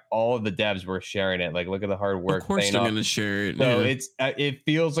 all of the devs were sharing it. Like, look at the hard work. Of course, they're going to share it. So it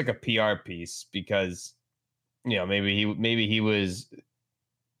feels like a PR piece because maybe he was.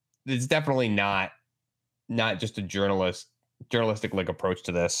 It's definitely not just a journalistic like approach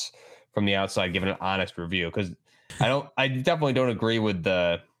to this from the outside, giving an honest review, because I definitely don't agree with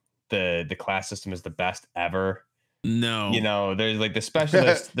the class system is the best ever. No, there's like the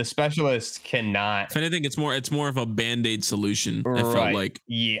specialist cannot. If anything, it's more of a band-aid solution. It felt like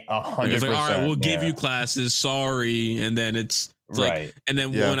 100%. All right, we'll give you classes. Sorry, and then it's right. Like, and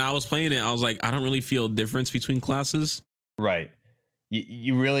then when I was playing it, I was like, I don't really feel a difference between classes. Right.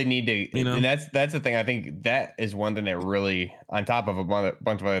 You really need to, and that's the thing. I think that is one thing that really, on top of a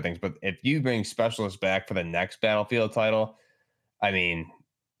bunch of other things. But if you bring specialists back for the next Battlefield title, I mean,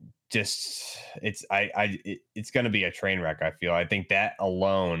 just it's going to be a train wreck. I feel. I think that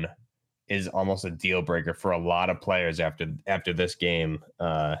alone is almost a deal breaker for a lot of players after this game,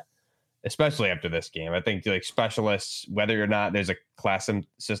 especially after this game. I think like specialists, whether or not there's a class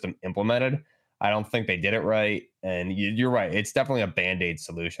system implemented, I don't think they did it right. And you're right. It's definitely a Band-Aid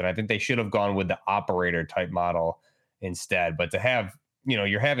solution. I think they should have gone with the operator type model instead. But to have,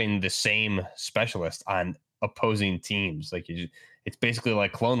 you're having the same specialist on opposing teams. Like it's basically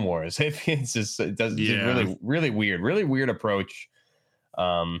like Clone Wars. It's just really, really weird approach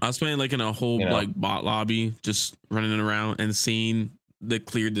I was playing like in a whole like bot lobby, just running around and seeing the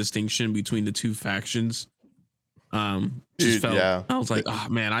clear distinction between the two factions. Dude, I was like, oh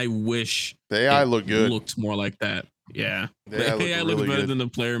man, I wish the AI looked good. Looked more like that. Yeah, the AI looks really better good than the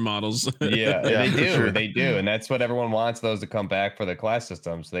player models. Yeah, they do. Sure. They do, and that's what everyone wants those to come back for the class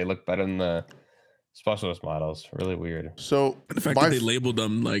systems. They look better than the specialist models. Really weird. So the fact that they labeled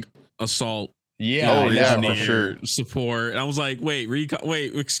them like assault. Yeah, for sure. Support. And I was like, wait,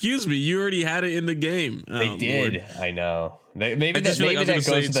 excuse me, you already had it in the game. They did. Lord. I know. Maybe that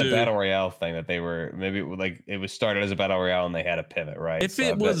goes to the battle royale thing that they were like it was started as a battle royale and they had a pivot, right? If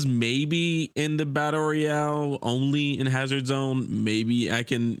it was maybe in the battle royale only in Hazard Zone, maybe I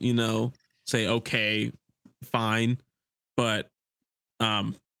can say okay, fine. But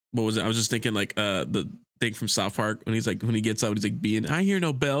what was it? I was just thinking like the thing from South Park when he gets up, he's like, being I hear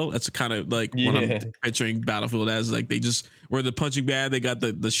no bell. That's kind of like what I'm picturing Battlefield as. Like they just were the punching bag, they got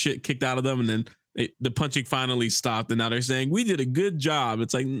the shit kicked out of them, and then the punching finally stopped, and now they're saying we did a good job.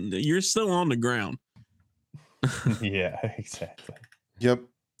 It's like you're still on the ground. Yeah, exactly. Yep.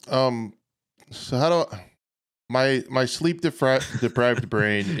 So how do my sleep deprived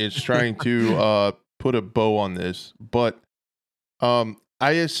brain is trying to put a bow on this, but I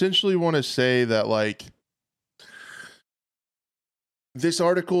essentially want to say that like this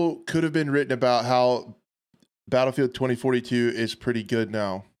article could have been written about how Battlefield 2042 is pretty good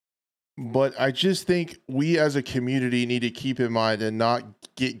now. But I just think we as a community need to keep in mind and not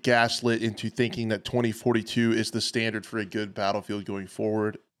get gaslit into thinking that 2042 is the standard for a good Battlefield going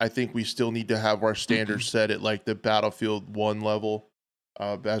forward. I think we still need to have our standards set at like the Battlefield 1 level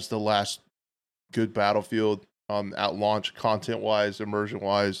as the last good Battlefield at launch, content-wise,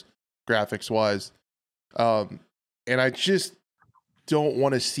 immersion-wise, graphics-wise. And I just don't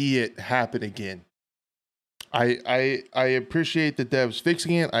want to see it happen again. I appreciate the devs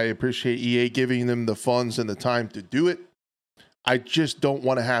fixing it. I appreciate EA giving them the funds and the time to do it. I just don't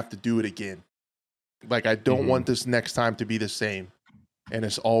want to have to do it again. Like I don't want this next time to be the same. And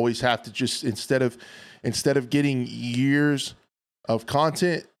it's always have to just instead of getting years of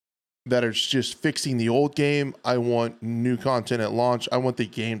content that are just fixing the old game, I want new content at launch. I want the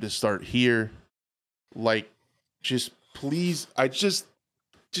game to start here. Like just please, I just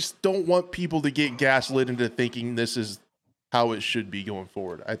don't want people to get gaslit into thinking this is how it should be going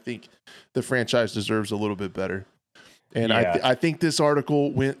forward. I think the franchise deserves a little bit better. And I think this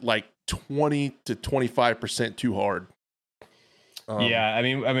article went like 20 to 25% too hard. Yeah, I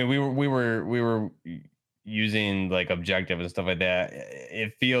mean, we were using like objective and stuff like that.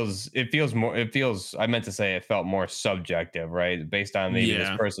 It feels more. I meant to say it felt more subjective, right? Based on maybe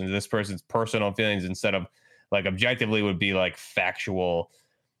this person's personal feelings instead of like objectively would be like factual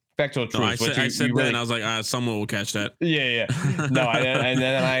truth. No, I said that, and I was like, someone will catch that. Yeah. No,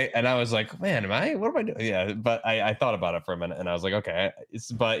 and I was like, man, what am I doing? Yeah, but I thought about it for a minute, and I was like, okay,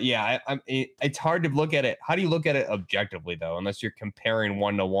 it's hard to look at it. How do you look at it objectively though, unless you're comparing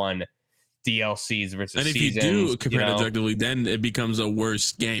 1-to-1 DLCs versus and if seasons? You do compare it objectively, then it becomes a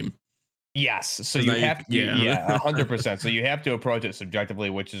worse game. Yes, so you have to, 100%. So you have to approach it subjectively,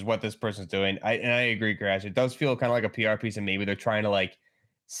 which is what this person's doing. I agree, Crash. It does feel kind of like a PR piece, and maybe they're trying to like.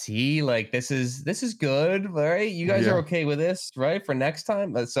 See, like this is good, right? You guys are okay with this, right? For next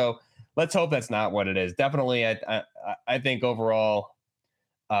time. So let's hope that's not what it is. Definitely, I think overall,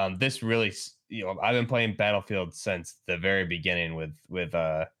 this really, I've been playing Battlefield since the very beginning with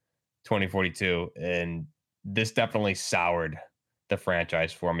 2042, and this definitely soured the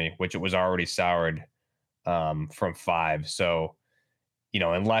franchise for me, which it was already soured from 5. So,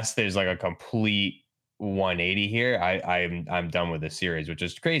 unless there's like a complete 180 here, I'm done with this series, which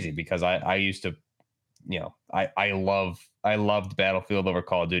is crazy because I used to, I loved Battlefield over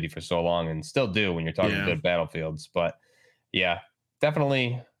Call of Duty for so long and still do when you're talking good Battlefields. But yeah,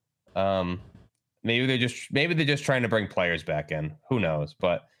 definitely. Maybe they're just trying to bring players back in. Who knows?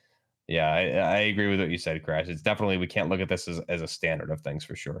 But yeah, I agree with what you said, Crash. It's definitely, we can't look at this as a standard of things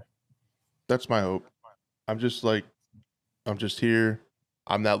for sure. That's my hope. I'm just here.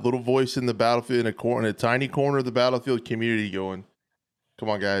 I'm that little voice in the Battlefield in a tiny corner of the Battlefield community going, come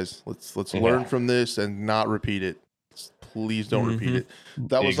on guys, let's learn from this and not repeat it. Please don't repeat it.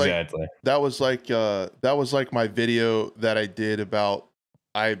 That was like my video that I did about,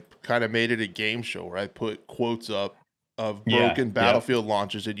 I kind of made it a game show where I put quotes up of broken Battlefield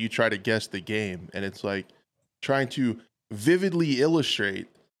launches and you try to guess the game. And it's like trying to vividly illustrate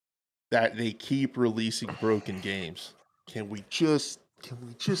that they keep releasing broken games. Can we just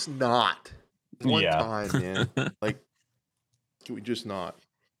not one time, man? Like, can we just not?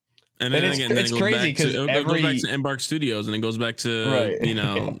 And then again, then it's it goes crazy back because to it goes back to Embark Studios, and it goes back to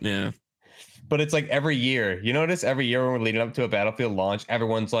yeah. But it's like every year, you notice every year when we're leading up to a Battlefield launch,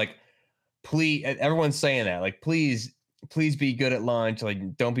 everyone's like, please, everyone's saying that, like, please be good at launch,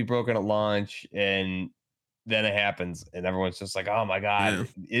 like, don't be broken at launch, and then it happens, and everyone's just like, oh my god,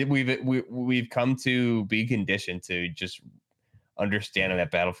 we've come to be conditioned to just understanding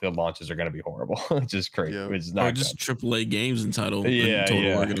that Battlefield launches are going to be horrible. It's just crazy. Yeah. It's not or just good. AAA games in total. Yeah,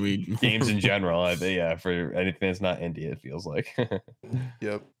 are going to be games in general. Yeah, for anything that's not indie, it feels like.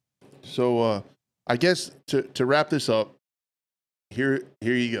 Yep. So I guess to wrap this up, here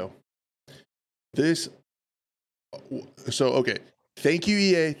you go. Okay. Thank you,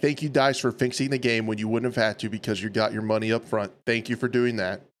 EA. Thank you, DICE, for fixing the game when you wouldn't have had to because you got your money up front. Thank you for doing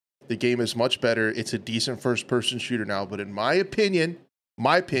that. The game is much better. It's a decent first-person shooter now, but in my opinion,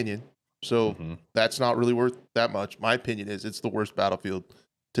 so that's not really worth that much. My opinion is it's the worst Battlefield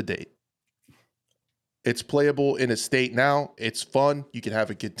to date. It's playable in a state now. It's fun. You can have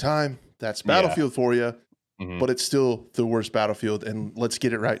a good time. That's Battlefield for you, but it's still the worst Battlefield. And let's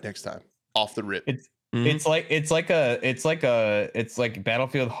get it right next time. Off the rip. It's like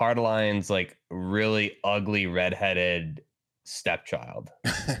Battlefield Hardline's like really ugly redheaded stepchild.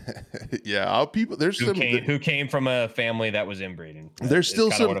 Yeah, people. Who came from a family that was inbreeding. There's still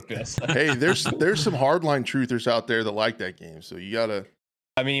some. What it feels like. Hey, there's some hardline truthers out there that like that game. So you gotta.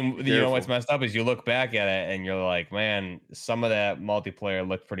 I mean, you know what's messed up is you look back at it and you're like, man, some of that multiplayer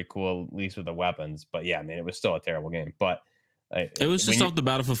looked pretty cool, at least with the weapons. But yeah, I mean, it was still a terrible game. But it was just off the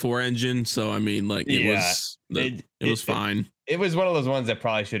Battlefield 4 engine, so I mean, like it was fine. It was one of those ones that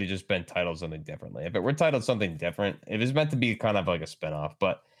probably should have just been titled something differently. If it were titled something different, it was meant to be kind of like a spinoff.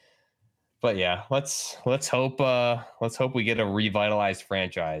 But yeah, let's hope we get a revitalized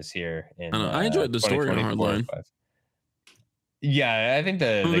franchise here. I enjoyed the story on Hardline. Yeah, I think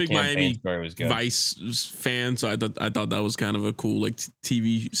the big campaign Miami story was good. Vice fan, so I thought that was kind of a cool like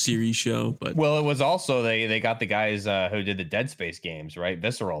TV series show. But well, it was also they got the guys who did the Dead Space games, right?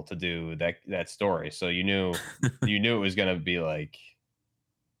 Visceral to do that story, so you knew it was gonna be like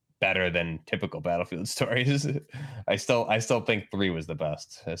better than typical Battlefield stories. I still think 3 was the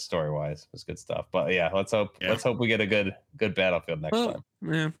best story wise. It was good stuff. But yeah, let's hope we get a good Battlefield next time.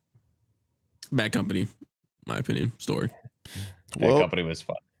 Yeah, Bad Company, my opinion. Story. That company was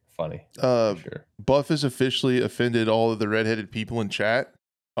funny. Sure. Buff has officially offended all of the redheaded people in chat.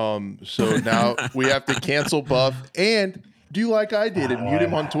 So now we have to cancel Buff and do like I did and mute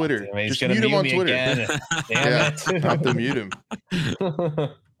him on Twitter. Just mute him on Twitter. Yeah, I have to mute him.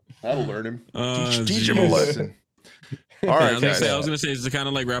 That'll learn him. Teach him a lesson. All right, guys. I was gonna say, to kind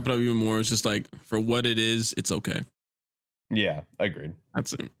of like wrap it up even more. It's just like for what it is, it's okay. Yeah, agreed.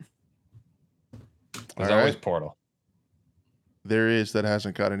 That's it. There's always Portal. There is that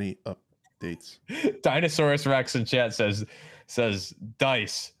hasn't got any updates. Dinosaurus Rex in chat says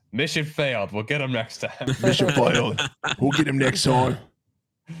DICE mission failed. We'll get him next time. Mission failed. We'll get him next time.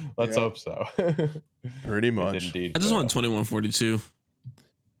 Let's hope so. Pretty much. I just want 2142.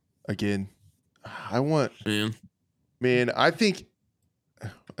 Again, I want. Man, I think.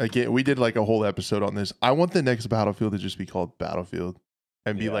 Again, we did like a whole episode on this. I want the next Battlefield to just be called Battlefield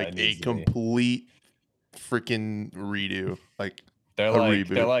and be like a complete freaking redo. Like they're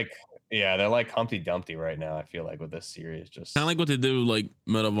like Humpty Dumpty right now. I feel like with this series, just kind of like what they do like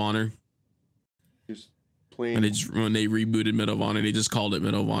Medal of Honor. Just plain. When they rebooted Medal of Honor, they just called it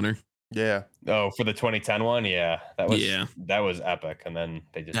Medal of Honor. Yeah. Oh, for the 2010 one, that was epic, and then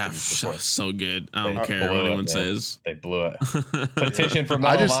they just so good. I don't care what anyone says. They blew it. Petition for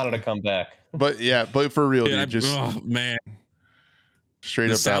Medal of Honor to come back. But for real, dude, oh man,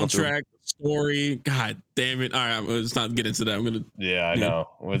 straight up soundtrack. Story, god damn it! All right, let's not get into that. I'm gonna. Yeah, I know.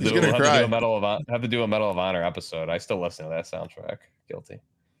 We'll have to do a Medal of Honor episode. I still listen to that soundtrack. Guilty.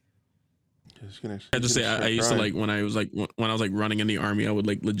 I just say I used to like when I was like running in the army, I would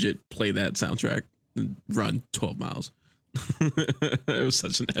like legit play that soundtrack and run 12 miles. It was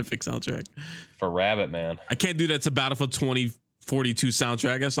such an epic soundtrack. For Rabbit, man. I can't do that to Battlefield 2042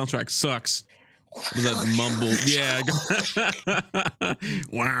 soundtrack. That soundtrack sucks. Was that mumble? Yeah.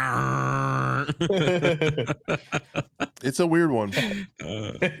 It's a weird one.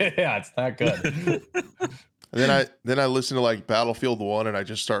 Yeah, it's not good. And then I listen to like Battlefield 1 and I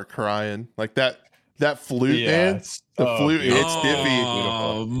just start crying. Like that flute, man. The flute, it's diffy.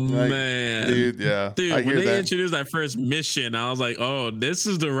 Oh man, dude, yeah. Dude, when they introduced that first mission, I was like, oh, this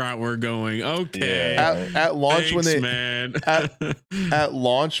is the route we're going. Okay. Yeah. At launch, Thanks, at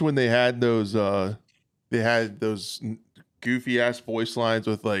launch when they had those goofy ass voice lines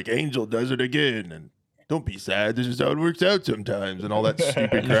with like "Angel does it again" and don't be sad. This is how it works out sometimes, and all that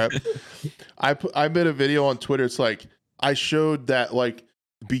stupid crap. I made a video on Twitter. It's like I showed that like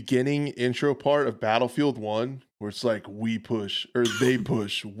beginning intro part of Battlefield 1 where it's like we push or they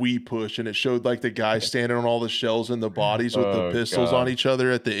push, we push, and it showed like the guy standing on all the shells and the bodies with the pistols on each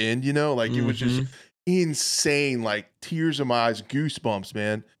other at the end, you know, like it was just insane, like tears in my eyes, goosebumps,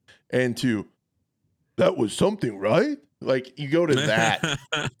 man. And that was something, right? Like you go to that.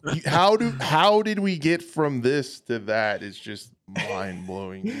 How did we get from this to that? It's just mind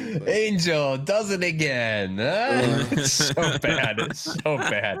blowing. Like, Angel does it again. It's so bad. It's so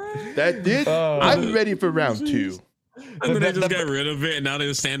bad. That did. I'm ready for round 2. And then they just got rid of it, and now they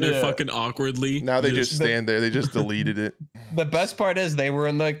just stand there fucking awkwardly. Now they just stand there. They just deleted it. The best part is they were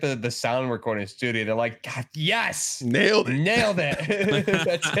in like the sound recording studio. They're like, God, yes, nailed it.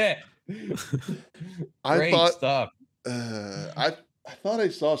 That's it. Great stuff. I thought I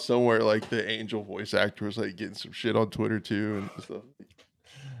saw somewhere like the Angel voice actor was like getting some shit on Twitter too and stuff.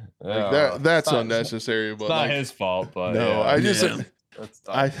 Like that's unnecessary, but it's not like, his fault. But no, I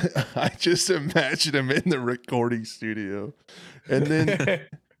just imagine him in the recording studio, and then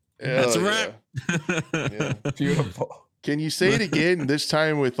that's a wrap. Yeah. Beautiful. Can you say it again? This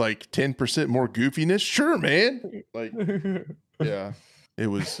time with like 10% more goofiness? Sure, man. Like, yeah. It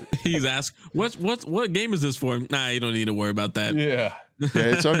was. He's asked, what game is this for? Nah, you don't need to worry about that. Yeah,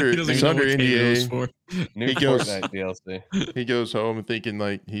 it's under NDA. New Fortnite DLC. He goes home thinking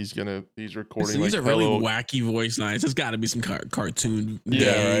like he's recording. These like are really wacky voice lines. There's got to be some cartoon.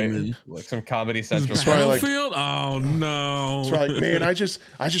 Game right. Like some Comedy Central. Battlefield. Oh no. It's like, man, I just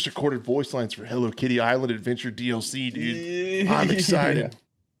recorded voice lines for Hello Kitty Island Adventure DLC, dude. I'm excited.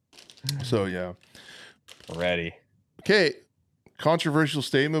 So yeah, ready. Okay. Controversial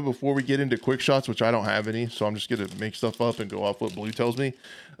statement before we get into quick shots, which I don't have any, so I'm just gonna make stuff up and go off what Blue tells me.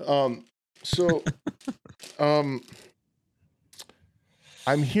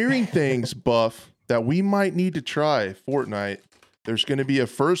 I'm hearing things, Buff, that we might need to try Fortnite. There's going to be a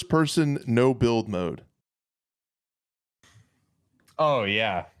first-person no build mode. Oh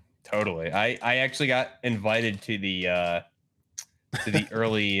yeah, totally. I actually got invited to the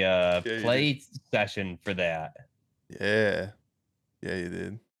early play session for that. Yeah. Yeah, you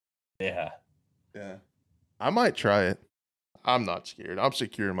did. Yeah. I might try it. I'm not scared. I'm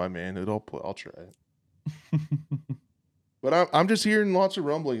secure in my manhood. I'll try it. But I'm just hearing lots of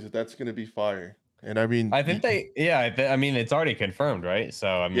rumblings that that's going to be fire. And I mean, I think I mean, it's already confirmed, right? So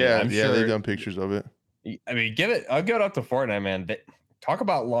I mean, I'm sure they've done pictures of it. I mean, I'll give it up to Fortnite, man. Talk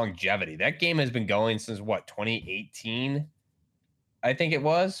about longevity. That game has been going since what, 2018? I think it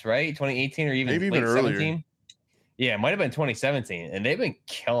was, right? 2018 or even maybe late even earlier. 17. Yeah, it might have been 2017, and they've been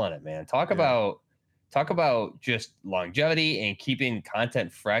killing it, man. Talk about just longevity and keeping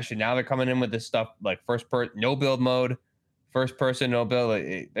content fresh. And now they're coming in with this stuff like no build mode, first person no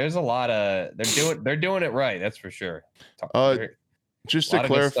build. There's a lot of they're doing it right. That's for sure. Just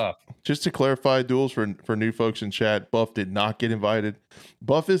to clarify, duels for new folks in chat. Buff did not get invited.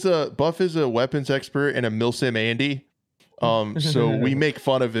 Buff is a weapons expert and a Milsim Andy. So we make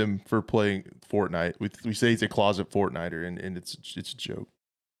fun of him for playing Fortnite. We say he's a closet Fortniter, and it's a joke.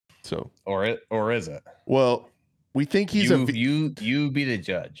 So or is it? Well, we think he's you be the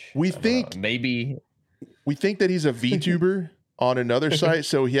judge. We think maybe we think that he's a VTuber on another site,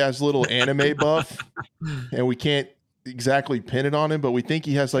 so he has little anime buff, and we can't exactly pin it on him, but we think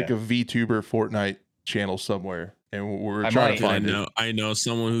he has like a VTuber Fortnite channel somewhere. And we're trying to find it. I know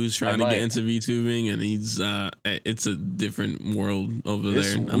someone who's trying to get into VTubing, and he's it's a different world over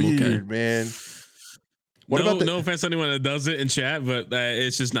there. I'm weird, man. No offense to anyone that does it in chat, but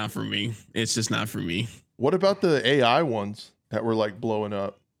it's just not for me. It's just not for me. What about the AI ones that were like blowing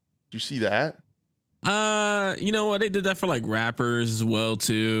up? Do you see that? You know what? They did that for like rappers as well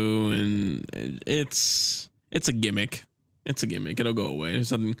too, and it's a gimmick. It's a gimmick. It'll go away. There's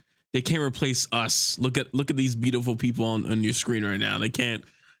something. They can't replace us. Look at these beautiful people on your screen right now. They can't.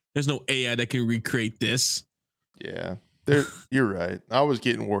 There's no AI that can recreate this. Yeah, you're right. I was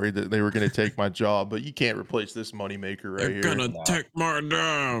getting worried that they were going to take my job, but you can't replace this moneymaker right here. They're gonna take my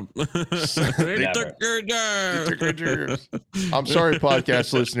job. They took your job. They took your jobs. I'm sorry,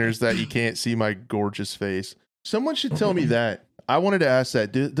 podcast listeners, that you can't see my gorgeous face. Someone should tell me that. I wanted to ask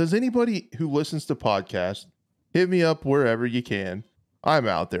that. Does anybody who listens to podcasts hit me up wherever you can? I'm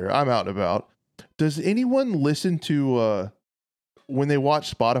out there. I'm out and about. Does anyone listen to when they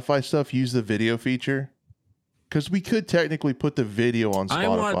watch Spotify stuff use the video feature? Because we could technically put the video on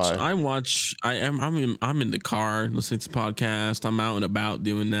Spotify. I'm in the car listening to podcasts. I'm out and about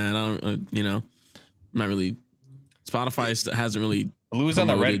doing that. I don't, I'm not really. Spotify hasn't really Blue's on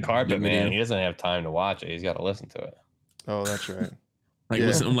the red promoted carpet, the video. man. He doesn't have time to watch it. He's got to listen to it. Oh, that's right. Like Yeah.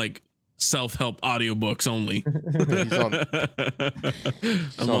 listen, like self-help audiobooks only.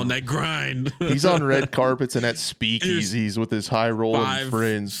 I'm on that grind. He's on red carpets and at speakeasies with his high rolling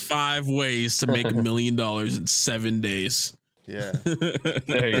friends. 5 ways to make $1 million in 7 days. Yeah.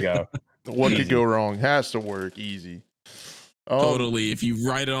 There you go. What Easy. could go wrong? Has to work easy. Totally. If you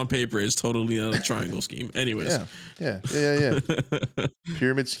write it on paper, it's totally not a triangle scheme. Anyways. Yeah.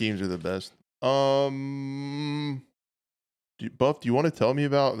 Pyramid schemes are the best. Buff, do you want to tell me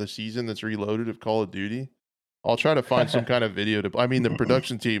about the season that's reloaded of Call of Duty? I'll try to find some kind of video to. I mean, the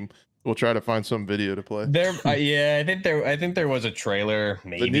production team will try to find some video to play. I think there was a trailer.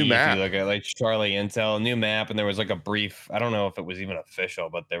 Maybe The new map. if you look at like Charlie Intel, new map, and there was like a brief. I don't know if it was even official,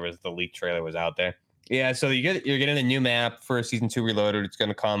 but there was the leaked trailer was out there. Yeah, so you're getting a new map for Season 2 Reloaded. It's going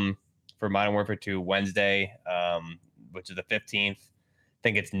to come for Modern Warfare 2 Wednesday, which is the 15th. I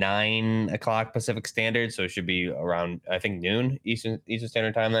think it's 9 o'clock Pacific Standard, so it should be around, I think, noon Eastern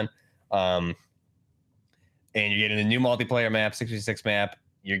Standard Time then. And you're getting a new multiplayer map, 66 map.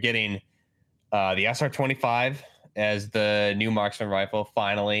 You're getting the SR-25 as the new marksman rifle,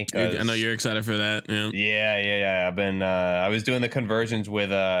 finally. I know you're excited for that. Yeah. I've been I was doing the conversions with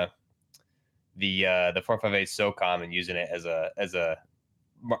the 458 SOCOM and using it as a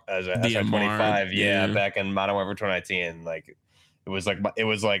SR-25. Yeah, back in Modern Warfare 2019. Like it was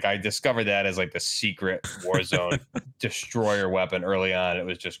like I discovered that as like the secret Warzone destroyer weapon early on. It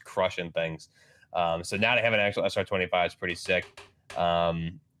was just crushing things. So now to have an actual SR-25 is pretty sick.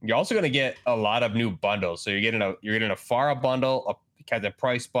 You're also going to get a lot of new bundles. So you're getting a Farah bundle, a Captain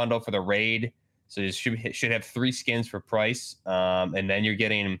Price bundle for the raid. So you should have 3 skins for Price, and then you're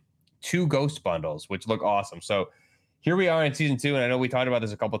getting 2 Ghost bundles, which look awesome. So here we are in Season 2, and I know we talked about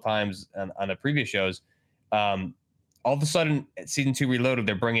this a couple times on the previous shows. All of a sudden, at Season 2 Reloaded,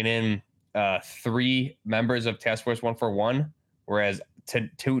 they're bringing in 3 members of Task Force 141, whereas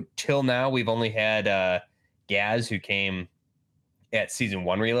till now we've only had Gaz, who came at Season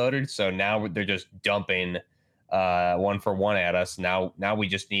 1 Reloaded. So now they're just dumping 141 at us. Now we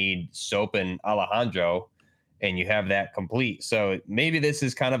just need Soap and Alejandro, and you have that complete. So maybe this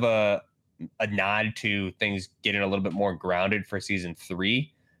is kind of a nod to things getting a little bit more grounded for Season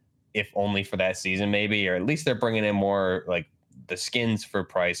 3, if only for that season, maybe, or at least they're bringing in more like the skins for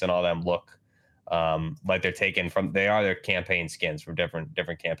Price and all them look like they're taken from. They are their campaign skins from different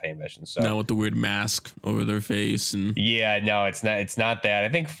campaign missions. So now with the weird mask over their face and yeah, no, it's not that. I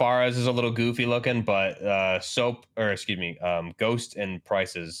think Farah's is a little goofy looking, but Ghost and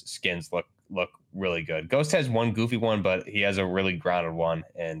Price's skins look really good. Ghost has one goofy one, but he has a really grounded one,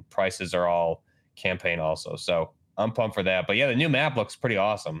 and Price's are all campaign also. So I'm pumped for that. But yeah, the new map looks pretty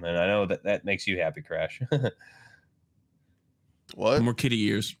awesome, and I know that makes you happy, Crash. What? No more kitty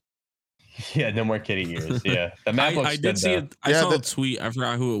ears. Yeah, no more kitty ears. Yeah, the map looks I good, did see though. it. I saw a tweet. I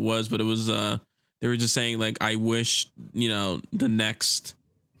forgot who it was, but it was they were just saying like, I wish the next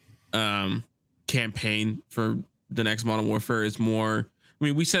campaign for the next Modern Warfare is more. I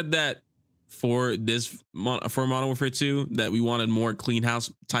mean, we said that for Modern Warfare 2 that we wanted more clean house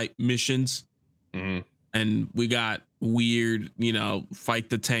type missions. Mm-hmm. And we got weird, fight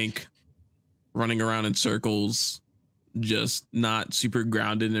the tank, running around in circles, just not super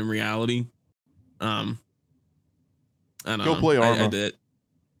grounded in reality. I don't know. Go play Arma. I did.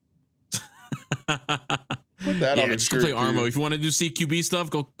 Put that on the just go shirt, play Arma. dude. If you want to do CQB stuff,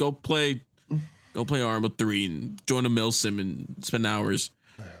 go play Arma 3 and join a milsim and spend hours.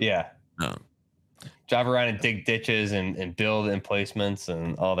 Yeah. Drive around and dig ditches and build emplacements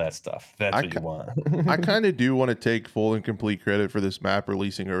and all that stuff. That's what you want. I kind of do want to take full and complete credit for this map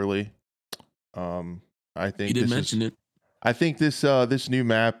releasing early. I think You did mention it. I think this new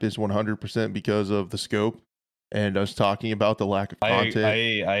map is 100% because of the scope and us talking about the lack of content.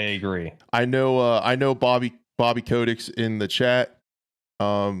 I agree. I know Bobby Kodak's in the chat.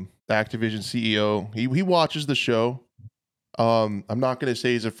 Activision CEO. He watches the show. I'm not going to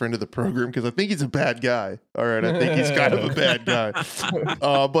say he's a friend of the program because I think he's a bad guy. All right, I think he's kind of a bad guy.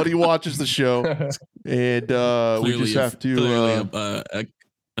 But he watches the show, and we just have to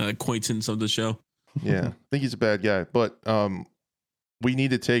an acquaintance of the show. Yeah, I think he's a bad guy, but we need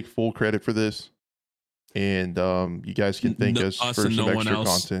to take full credit for this, and you guys can thank us for some extra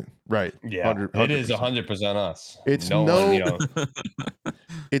content. Right? Yeah, 100%. it is 100% us. It's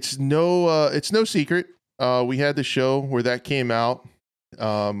it's no secret. We had the show where that came out.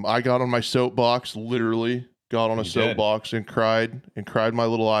 I got on my soapbox, literally got on a soapbox and cried my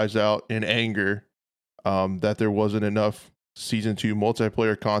little eyes out in anger that there wasn't enough Season 2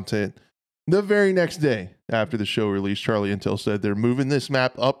 multiplayer content. The very next day after the show released, Charlie Intel said they're moving this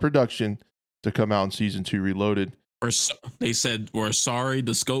map up production to come out in season 2 Reloaded. They said, we're sorry,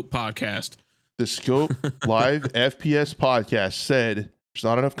 the Scope podcast. The Scope Live FPS podcast said there's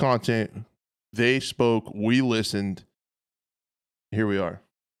not enough content. They spoke. We listened. Here we are.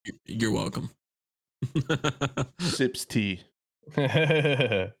 You're welcome. Sips tea.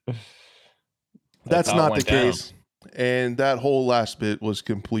 That's not the case. And that whole last bit was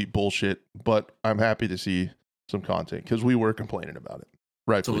complete bullshit. But I'm happy to see some content because we were complaining about it.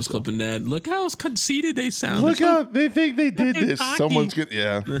 Right. So was clipping that. Look how conceited they sound. Look how they think they did this. Cocky. Someone's good.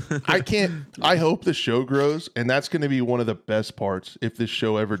 Yeah. I hope the show grows. And that's going to be one of the best parts if this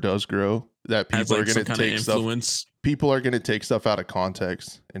show ever does grow. That people are going to take stuff. People are going to take stuff out of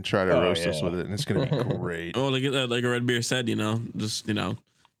context and try to roast us with it. And it's going to be great. Oh, look at that. Like a Red Beer said,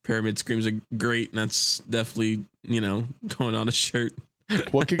 Pyramid Screams are great. And that's definitely, going on a shirt.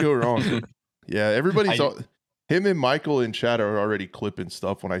 What could go wrong? Yeah. Everybody's him and Michael in chat are already clipping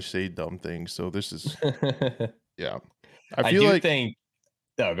stuff when I say dumb things. So this is, yeah. I think.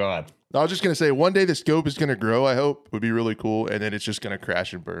 No, go ahead. I was just going to say one day the scope is going to grow. I hope would be really cool. And then it's just going to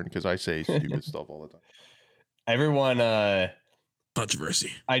crash and burn because I say stupid stuff all the time. Everyone, controversy.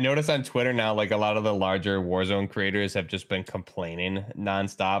 I noticed on Twitter now, like a lot of the larger Warzone creators have just been complaining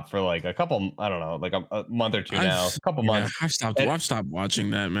nonstop for like a couple, I don't know, like a month or two now, a couple months. I've stopped watching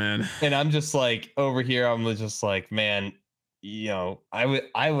that, man. And I'm just like over here, I'm just like, man, I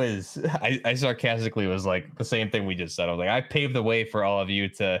sarcastically was like the same thing we just said. I was like, I paved the way for all of you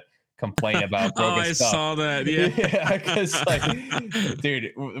to complain about broken stuff. I saw that. Yeah. Because like,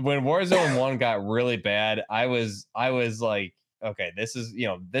 dude, when Warzone 1 got really bad, I was like, okay, this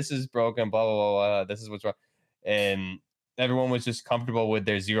is broken, blah, blah, blah, blah. This is what's wrong. And everyone was just comfortable with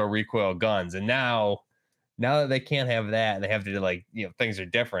their zero recoil guns. And now that they can't have that and they have to things are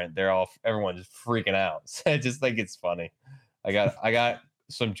different, everyone's freaking out. So I just think it's funny. I got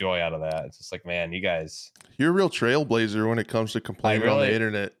some joy out of that. It's just like, man, you guys, you're a real trailblazer when it comes to complaining on the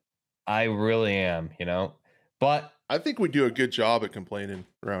internet. I really am, but I think we do a good job at complaining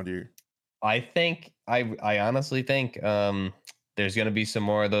around here. I honestly think there's going to be some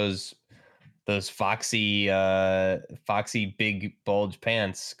more of those foxy big bulge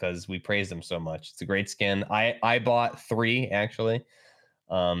pants because we praise them so much. It's a great skin. I bought 3 actually.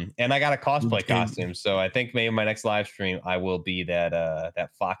 And I got a cosplay costume, so I think maybe my next live stream I will be that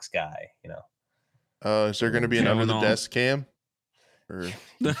fox guy. Is there going to be an under the desk cam? Or...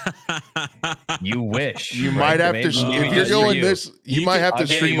 You wish. You might have to. If you're going this, you might have to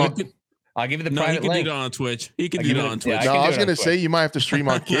stream on. I'll give you the private link. He can do it on Twitch. He can do it on Twitch. No, I was going to say you might have to stream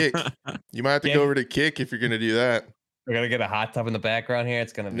on Kick. You might have to go over to Kick if you're going to do that. We're going to get a hot tub in the background here.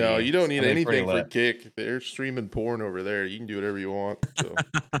 It's going to be. No, you don't need anything for Kick. They're streaming porn over there. You can do whatever you want. So.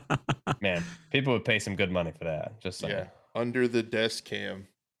 Man, people would pay some good money for that. Just saying. Yeah, under the desk cam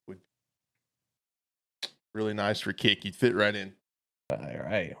would really nice for Kick. You'd fit right in. All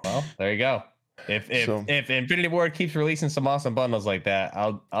right. Well, there you go. If Infinity Ward keeps releasing some awesome bundles like that,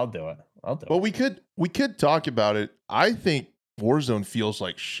 I'll do it. Well, we could talk about it. I think Warzone feels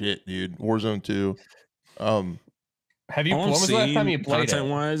like shit, dude. Warzone 2. Have you? When was the last time you played it?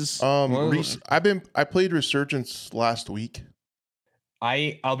 Wise, I played Resurgence last week.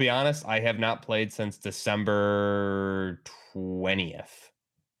 I'll be honest, I have not played since December 20th,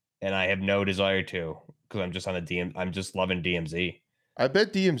 and I have no desire to because I'm just on I'm just loving DMZ. I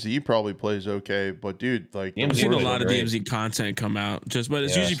bet DMZ probably plays okay, but dude, like I've seen a lot of DMZ content come out, but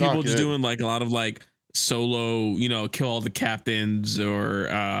it's usually people just doing like a lot of like solo, kill all the captains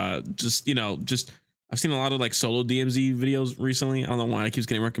or just I've seen a lot of like solo DMZ videos recently. I don't know why it keeps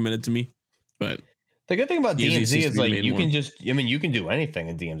getting recommended to me, but the good thing about DMZ is like you can do anything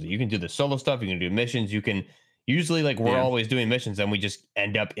in DMZ. You can do the solo stuff. You can do missions. You can usually we're always doing missions and we just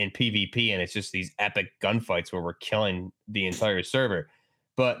end up in PvP and it's just these epic gunfights where we're killing the entire server.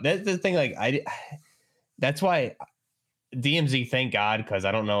 But that's the thing. That's why DMZ, thank God, because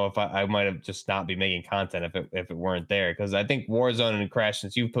I don't know if I might have just not be making content if it weren't there. Because I think Warzone and Crash,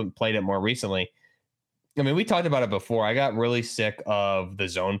 since you've played it more recently, I mean, we talked about it before. I got really sick of the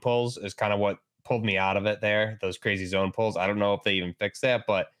zone pulls is kind of what pulled me out of it there. Those crazy zone pulls. I don't know if they even fixed that,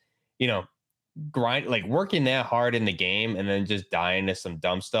 but working that hard in the game and then just dying to some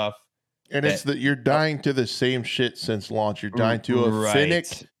dumb stuff. And it's that you're dying to the same shit since launch. You're dying to a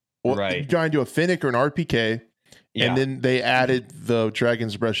Finnick, you're dying to a Finnick or an RPK. Yeah. And then they added the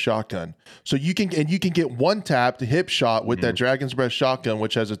Dragon's Breath shotgun. So you can get one tap to hip shot with that Dragon's Breath shotgun,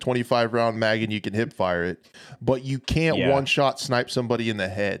 which has a 25 round mag and you can hip fire it, but you can't one shot snipe somebody in the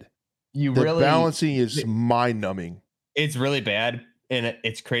head. The balancing is mind numbing. It's really bad. and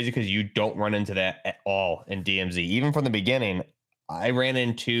it's crazy because you don't run into that at all in DMZ. Even from the beginning, I've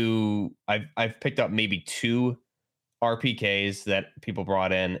picked up maybe 2 RPKs that people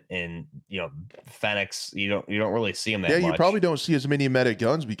brought in, and Fenix, you don't really see them that Yeah, much. you probably don't see as many meta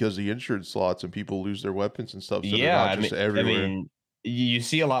guns because the insured slots and people lose their weapons and stuff. So they're not just everywhere. I mean, you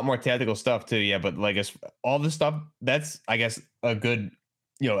see a lot more tactical stuff too. Yeah, but like all this stuff, that's I guess a good,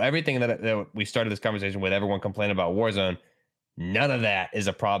 everything that we started this conversation with, everyone complaining about Warzone. None of that is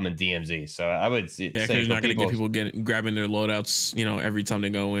a problem in DMZ. So I would say because you're not going to get people grabbing their loadouts, every time they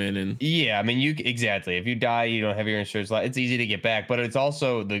go in. And yeah, I mean, exactly. If you die, you don't have your insurance. It's easy to get back, but it's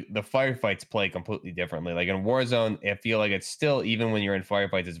also the firefights play completely differently. Like in Warzone, I feel like it's still, even when you're in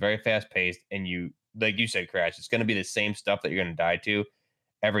firefights, it's very fast paced, and like you said, Crash, it's going to be the same stuff that you're going to die to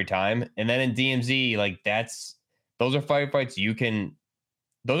every time. And then in DMZ, like those are firefights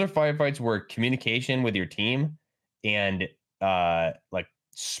where communication with your team and like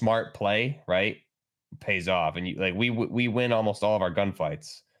smart play, right, pays off. And we win almost all of our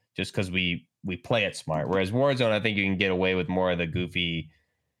gunfights just because we play it smart. Whereas Warzone, I think you can get away with more of the goofy,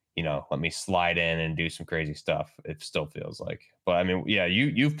 let me slide in and do some crazy stuff. It still feels like. But I mean, yeah,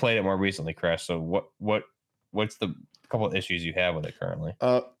 you've played it more recently, Crash. So what's the couple of issues you have with it currently?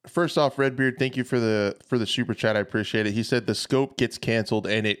 First off, Redbeard, thank you for the super chat. I appreciate it. He said the scope gets canceled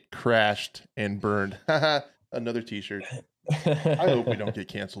and it crashed and burned. Another t-shirt. I hope we don't get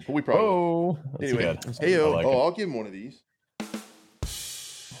canceled, but we probably will. Anyway, I'll give him one of these.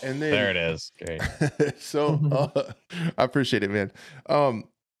 And then there it is. Great. So I appreciate it, man.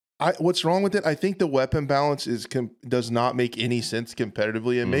 What's wrong with it? I think the weapon balance does not make any sense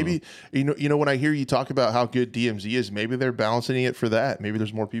competitively, and maybe when I hear you talk about how good DMZ is, maybe they're balancing it for that. Maybe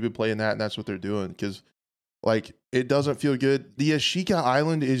there's more people playing that, and that's what they're doing, because like it doesn't feel good. The Ashika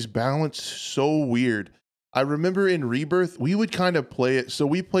Island is balanced so weird. I remember in Rebirth, we would kind of play it. So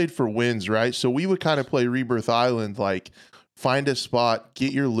we played for wins, right? So we would kind of play Rebirth Island, like find a spot,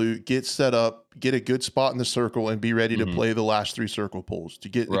 get your loot, get set up, get a good spot in the circle, and be ready to play the last 3 circle pulls to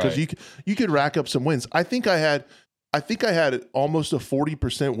get, because you could rack up some wins. I think I had almost a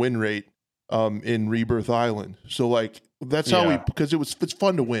 40% win rate in Rebirth Island. So like that's how because it's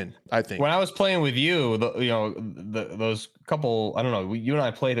fun to win. I think when I was playing with you, those couple, I don't know, you and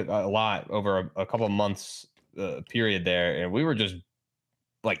I played it a lot over a couple of months period there, and we were just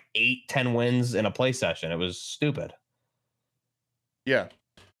like 8-10 wins in a play session. It was stupid. Yeah.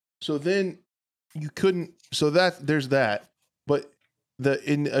 So then you couldn't. So there's that. But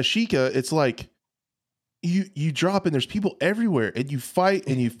in Ashika, it's like you drop and there's people everywhere, and you fight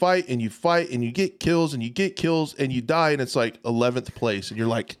and you fight and you fight and you get kills and you get kills and you die, and it's like 11th place, and you're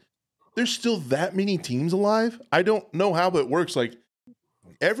like, there's still that many teams alive. I don't know how, but it works. Like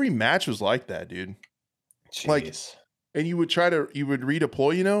every match was like that, dude. Jeez. Like, and you would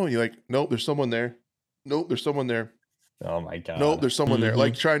redeploy, and you're like, nope, there's someone there. Nope, there's someone there. Oh my god. Nope, there's someone there.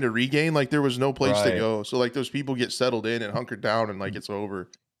 Like trying to regain, like there was no place to go. So like those people get settled in and hunkered down, and like it's over.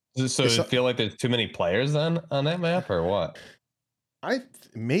 So does it feel like there's too many players then on that map, or what?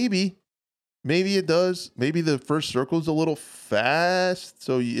 Maybe it does. Maybe the first circle is a little fast,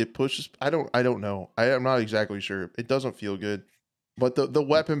 so it pushes. I don't know. I'm not exactly sure. It doesn't feel good, but the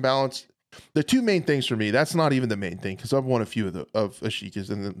weapon balance. The 2 main things for me. That's not even the main thing, because I've won a few of Ashikas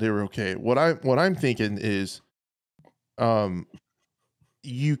and they were okay. What I'm thinking is, the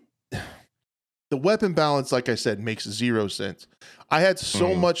weapon balance, like I said, makes 0 sense. I had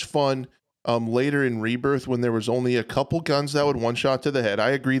so much fun later in Rebirth when there was only a couple guns that would one shot to the head.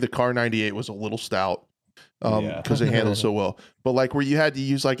 I agree the Kar 98 was a little stout because it handled so well. But like where you had to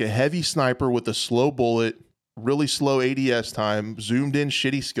use like a heavy sniper with a slow bullet, really slow ADS time, zoomed in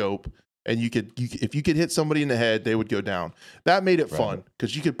shitty scope, and you could if you could hit somebody in the head, they would go down. That made it fun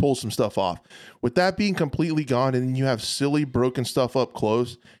because you could pull some stuff off. With that being completely gone, and then you have silly broken stuff up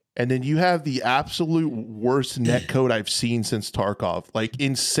close, and then you have the absolute worst netcode I've seen since Tarkov, like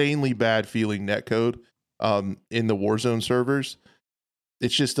insanely bad feeling netcode in the Warzone servers. It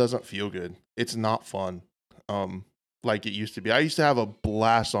just doesn't feel good. It's not fun like it used to be. I used to have a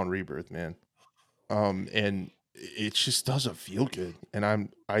blast on Rebirth, man. And it just doesn't feel good. And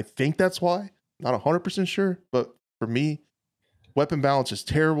I think that's why. Not 100% sure, but for me, weapon balance is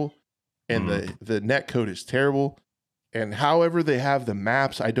terrible, and the net code is terrible. And however they have the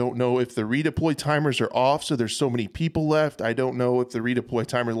maps, I don't know if the redeploy timers are off, so there's so many people left. I don't know if the redeploy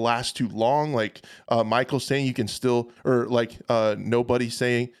timer lasts too long. Like Michael's saying, you can still, or like nobody's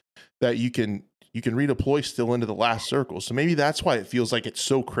saying that you can you can redeploy still into the last circle. So maybe that's why it feels like it's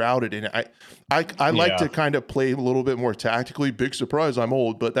so crowded. And I like to kind of play a little bit more tactically. Big surprise, I'm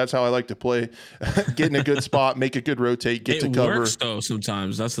old, but that's how I like to play. Get in a good spot, make a good rotate, get to cover. It works though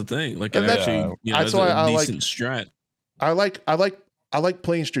sometimes. That's the thing. Like And it actually, that's why I like strat. I like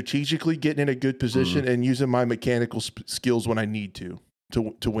playing strategically, getting in a good position, and using my mechanical skills when I need to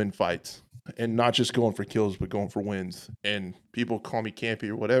win fights, and not just going for kills, but going for wins. And people call me campy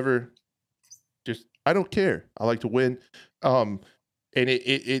or whatever. Just I don't care. I like to win, and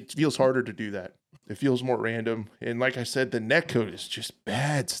it feels harder to do that. It feels more random, and like I said, the netcode is just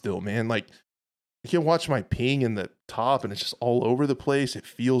bad still, man. Like you can watch my ping in the top, and it's just all over the place. It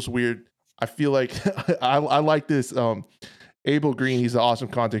feels weird. I feel like I like this. Abel Green, he's an awesome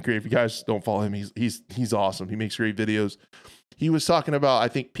content creator. If you guys don't follow him, he's awesome. He makes great videos. He was talking about, I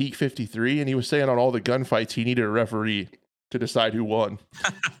think, Peak 53, and he was saying on all the gunfights he needed a referee to decide who won.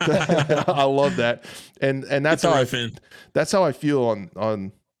 I love that, and that's how I feel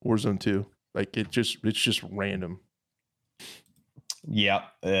on Warzone 2. Like it's just random. Yeah,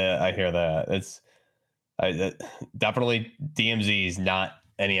 I hear that. It's definitely DMZ is not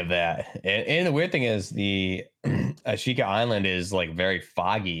any of that. And the weird thing is the Ashika Island is like very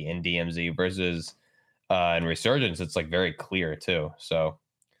foggy in DMZ versus in Resurgence, it's like very clear too. So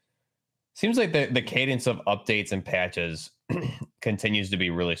seems like the cadence of updates and patches continues to be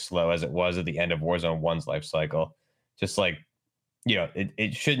really slow as it was at the end of Warzone 1's life cycle. Just like, you know,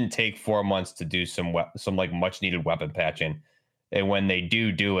 it shouldn't take 4 months to do some like much needed weapon patching. And when they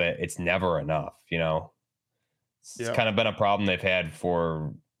do it, it's never enough, you know. It's kind of been a problem they've had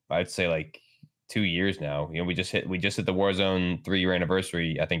for, I'd say, like 2 years now. You know, we just hit the Warzone 3-year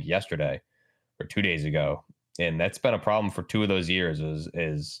anniversary, I think yesterday or 2 days ago. And that's been a problem for 2 of those years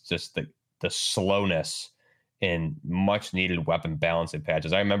is just the slowness in much needed weapon balancing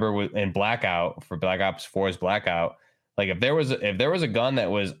patches. I remember in Blackout, for Black Ops 4's Blackout, like if there was a gun that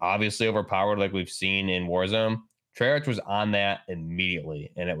was obviously overpowered, like we've seen in Warzone, Treyarch was on that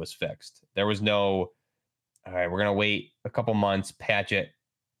immediately and it was fixed. There was no, all right, we're going to wait a couple months, patch it,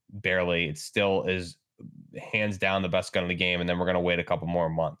 barely. It still is hands down the best gun in the game. And then we're going to wait a couple more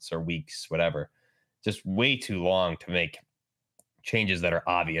months or weeks, whatever. Just way too long to make changes that are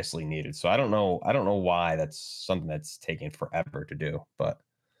obviously needed. So I don't know why that's something that's taking forever to do, but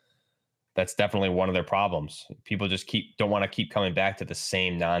that's definitely one of their problems. People just don't want to keep coming back to the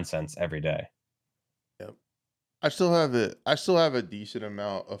same nonsense every day. Yep. I still have a decent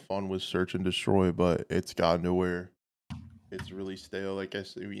amount of fun with Search and Destroy, but it's gotten to where it's really stale. Like I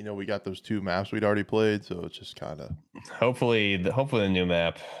said, you know, we got those 2 maps we'd already played, so it's just kind of hopefully the new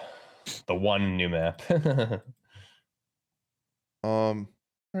map, the one new map. All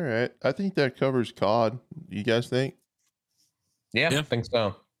right. I think that covers COD. You guys think? Yeah, I think so.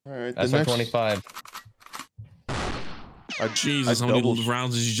 All right. That's 25. Jesus, how many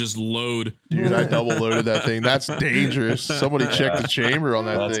rounds did you just load? Dude, I double loaded that thing. That's dangerous. Somebody check the chamber on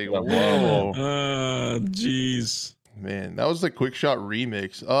that thing. Whoa. Jeez. Man, that was the quick shot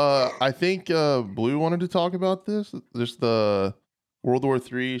remix. I think Blue wanted to talk about this. Just the World War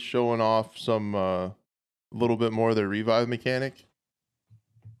III showing off some little bit more of their revive mechanic.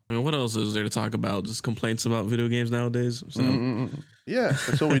 I mean, what else is there to talk about? Just complaints about video games nowadays. So. Yeah,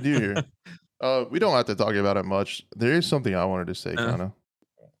 that's what we do here. We don't have to talk about it much. There is something I wanted to say, kind of.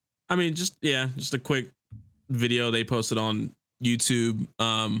 I mean, just a quick video they posted on YouTube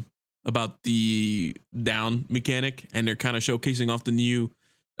about the down mechanic, and they're kind of showcasing off the new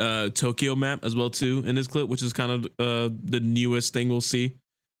Tokyo map as well too in this clip, which is kind of the newest thing we'll see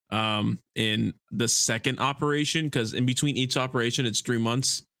in the second operation, because in between each operation it's 3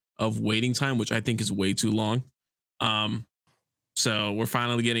 months of waiting time, which I think is way too long. So we're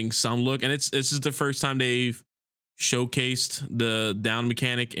finally getting some look, and this is the first time they've showcased the down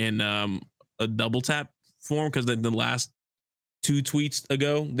mechanic in a double tap form, because the last 2 tweets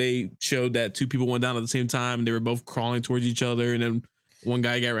ago they showed that 2 people went down at the same time. They were both crawling towards each other, and then one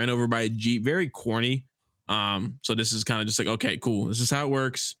guy got ran over by a Jeep. Very corny. So this is kind of just like, okay, cool. This is how it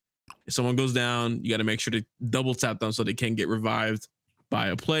works. If someone goes down, you got to make sure to double tap them so they can get revived by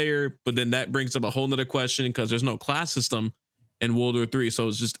a player. But then that brings up a whole nother question, because there's no class system in World War III. So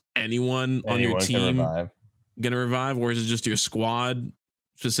it's just anyone on your team gonna revive, or is it just your squad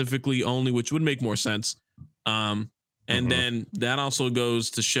specifically only, which would make more sense. And then that also goes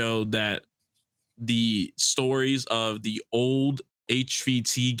to show that the stories of the old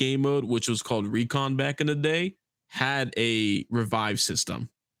HVT game mode, which was called Recon back in the day, had a revive system,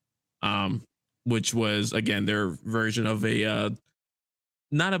 which was, again, their version of a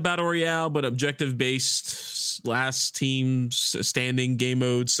not a battle royale, but objective based last team standing game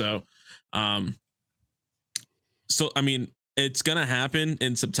mode. So So I mean, it's gonna happen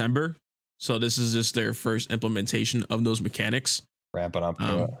in September. So this is just their first implementation of those mechanics. Ramping up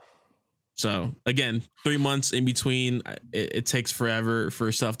to it. So again, 3 months in between. It takes forever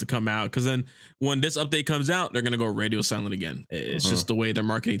for stuff to come out, because then when this update comes out, they're gonna go radio silent again. It's just the way their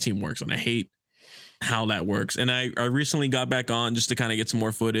marketing team works, and I hate how that works. And I recently got back on just to kind of get some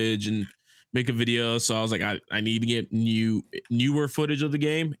more footage and make a video. So I was like, I need to get newer footage of the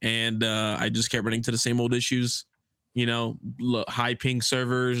game, and I just kept running to the same old issues. You know, high ping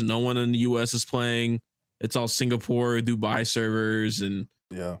servers. No one in the US is playing. It's all Singapore, Dubai servers, and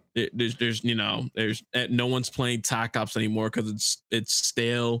Yeah. there's no one's playing TAC ops anymore because it's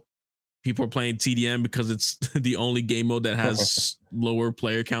stale. People are playing TDM because it's the only game mode that has lower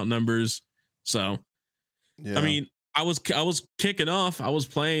player count numbers. So, Yeah. I mean, I was kicking off. I was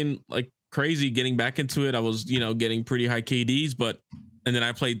playing like crazy, getting back into it. I was, getting pretty high KDs, and then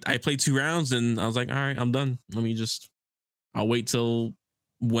I played 2 rounds and I was like, all right, I'm done. I'll wait till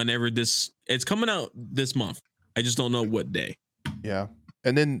whenever it's coming out this month. I just don't know what day. Yeah.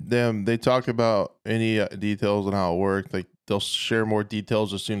 And then they talk about any details on how it worked. Like they'll share more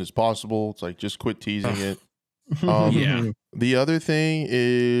details as soon as possible. It's like, just quit teasing it. Yeah. The other thing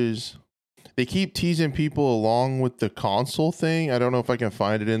is they keep teasing people along with the console thing. I don't know if I can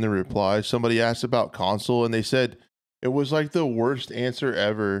find it in the replies. Somebody asked about console and they said it was like the worst answer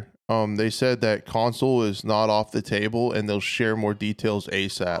ever. They said that console is not off the table and they'll share more details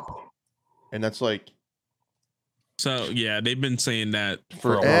ASAP. And that's like, so yeah, they've been saying that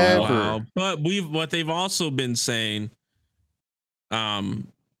forever. for a while. But what they've also been saying,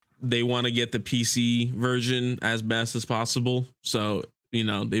 they want to get the PC version as best as possible. So,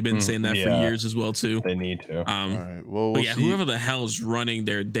 they've been saying that for years as well too. They need to. All right. Well, we'll see. Whoever the hell is running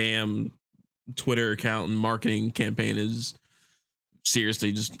their damn Twitter account and marketing campaign is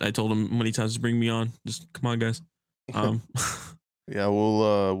seriously I told them many times to bring me on. Just come on, guys. Yeah,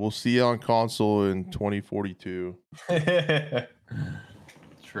 we'll see you on console in 2042.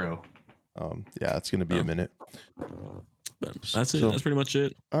 True. Yeah, it's gonna be a minute. But that's it. That's pretty much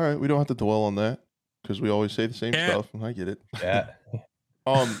it. All right, we don't have to dwell on that because we always say the same stuff. I get it. Yeah.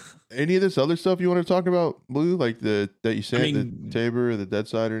 Any of this other stuff you want to talk about, Blue? Like that you sent, the Tabor or the Dead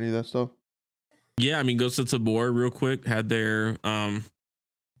Side or any of that stuff? Yeah, I mean, Ghost of Tabor real quick had their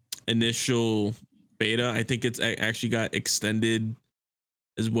initial beta. I think it's actually got extended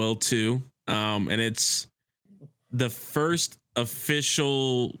as well too. And it's the first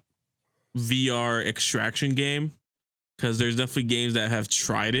official VR extraction game, because there's definitely games that have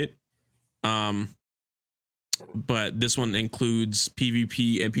tried it. But this one includes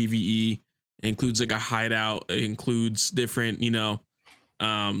PvP and PvE. It includes like a hideout. It includes different,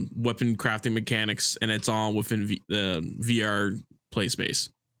 weapon crafting mechanics, and it's all within the VR play space.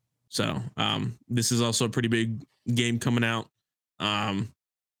 So this is also a pretty big game coming out.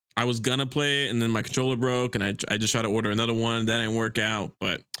 I was gonna play it, and then my controller broke, and I just tried to order another one. That didn't work out.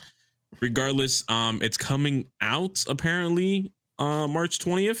 But regardless, it's coming out apparently March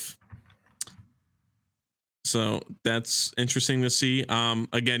 20th. So that's interesting to see.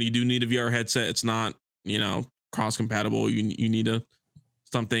 Again, you do need a VR headset. It's not, cross compatible. You need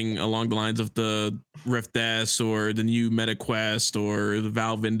something along the lines of the Rift S or the new MetaQuest or the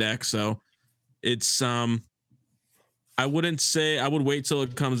Valve Index. So it's I wouldn't say I would wait till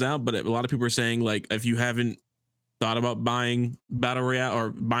it comes out, but a lot of people are saying, like, if you haven't thought about buying Battle Royale or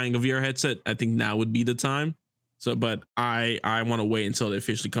buying a VR headset, I think now would be the time. So, but I want to wait until it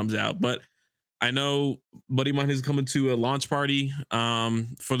officially comes out. But I know buddy of mine is coming to a launch party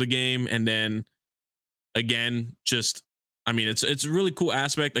for the game, and then again, it's a really cool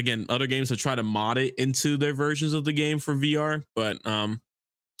aspect. Again, other games have tried to mod it into their versions of the game for VR, but I'm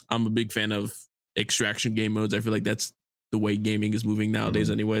a big fan of extraction game modes. I feel like that's the way gaming is moving nowadays,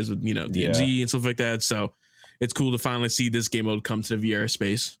 anyways, with DMZ and stuff like that. So it's cool to finally see this game mode come to the VR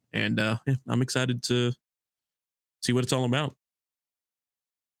space, and I'm excited to see what it's all about.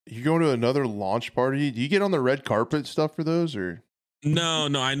 You going to another launch party? Do you get on the red carpet stuff for those, or? No,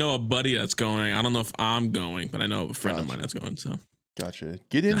 I know a buddy that's going. I don't know if I'm going, but I know a friend of mine that's going. So gotcha.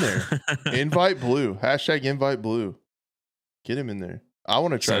 Get in there. Invite Blue. #invite Blue. Get him in there. I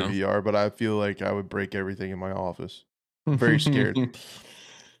want to try VR, but I feel like I would break everything in my office. I'm very scared.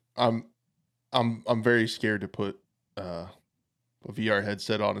 I'm very scared to put a VR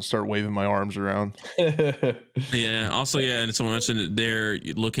headset on and start waving my arms around. Yeah. Also, and someone mentioned that they're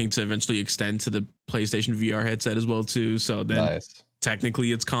looking to eventually extend to the PlayStation VR headset as well too. So then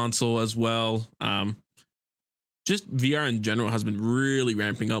technically it's console as well. Just VR in general has been really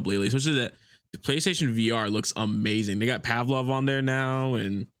ramping up lately, especially that the PlayStation VR looks amazing. They got Pavlov on there now,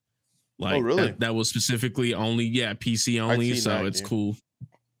 and Like really? that was specifically only PC only, seen so that it's game. cool.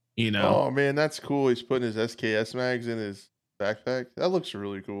 You know. Oh man, that's cool. He's putting his SKS mags in his backpack. That looks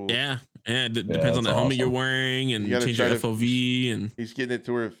really cool. Yeah, and it Yeah, depends on that's the helmet you're awesome. wearing You and gotta change try your to- FOV and He's getting it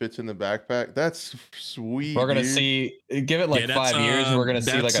to where it fits in the backpack. That's sweet. We're gonna dude. see. Give it like Yeah, that's, 5 years. We're gonna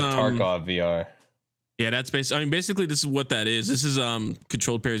see like that's, a Tarkov VR. yeah, that's basically. I mean, basically, this is what that is. This is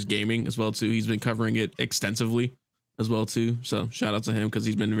Controlled Pairs Gaming as well too. He's been covering it extensively as well too. So shout out to him because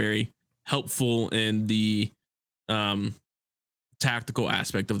he's been very helpful in the tactical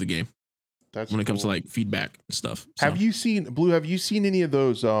aspect of the game That's when it comes to cool. like feedback and stuff. Have So, you seen Blue? Have you seen any of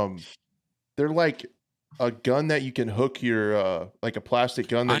those? They're like a gun that you can hook your like a plastic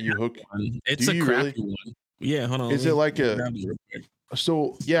gun I that you have hook. one. It's Do a you crappy really? one. Yeah, hold on. Is let it me like a grab it real quick.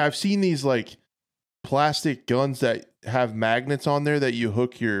 so? Yeah, I've seen these like plastic guns that have magnets on there that you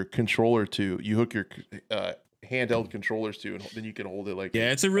hook your controller to. You hook your handheld controllers to, and then you can hold it like.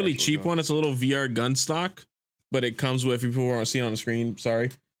 Yeah, it's a really actual cheap gun. one. It's a little VR gun stock, but it comes with, if people want to see on the screen,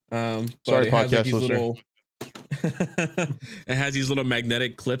 sorry. But Sorry, it has like podcast these listener. little it has these little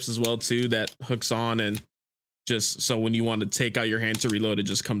magnetic clips as well too that hooks on, and just so when you want to take out your hand to reload, it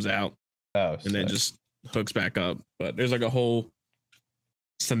just comes out Oh, and then sick. just hooks back up. But there's like a whole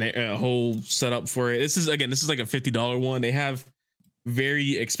setup for it. This is like a $50 one. They have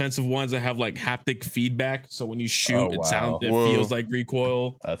very expensive ones that have like haptic feedback, so when you shoot, Oh, wow. it Whoa. feels like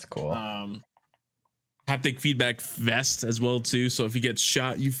recoil. That's cool. Haptic feedback vest as well too. So if you get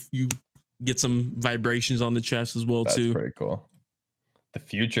shot, you get some vibrations on the chest as well That's too. pretty cool. The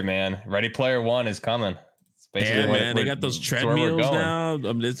future, man. Ready Player One is coming. It's Yeah, what man, they got those treadmills now.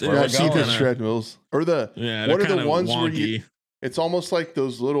 Where Yeah, we're I've seen going. those treadmills or the. Yeah, What they're are the kinda ones wonky. where you? It's almost like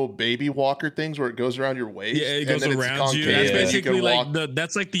those little baby walker things where it goes around your waist. Yeah, it and goes then it's around you. concave, That's and you basically can like walk-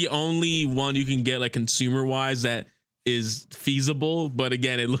 that's like the only one you can get like consumer wise that is feasible. But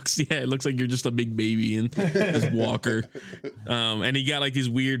again, it looks like you're just a big baby in this walker. And you got like these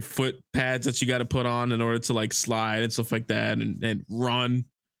weird foot pads that you got to put on in order to like slide and stuff like that and run.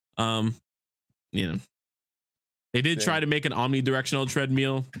 You know, they did try to make an omnidirectional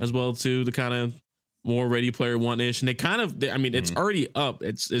treadmill as well too, the kind of more Ready Player One-ish, and I mean, it's already up.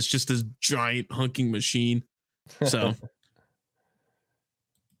 It's just this giant hunking machine. So,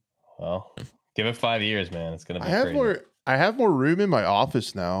 well, give it 5 years, man. It's gonna be. I have more room in my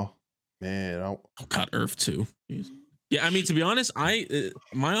office now, man. oh God, Earth 2. Yeah, I mean, to be honest, my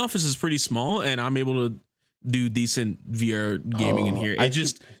office is pretty small, and I'm able to do decent VR gaming in here.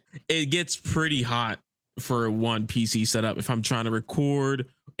 It gets pretty hot for one PC setup if I'm trying to record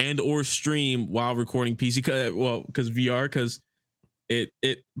and or stream while recording PC. Because VR, because it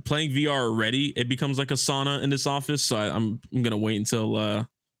playing VR already, it becomes like a sauna in this office. So I'm gonna wait until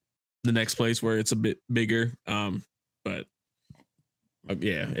the next place where it's a bit bigger. But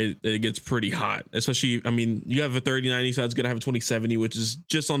yeah, it gets pretty hot, especially. I mean, you have a 3090, so it's gonna have a 2070, which is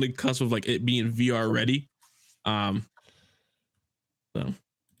just on the cusp of like it being VR ready. So.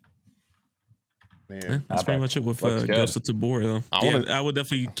 Man, Yeah, that's pretty much it with Ghost of Tabor. Though. I would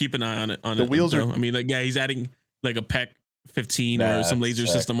definitely keep an eye on it. The wheels are. I mean, like, yeah, he's adding like a PEC 15 or some laser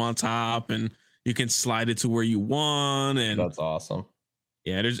system on top, and you can slide it to where you want. And that's awesome.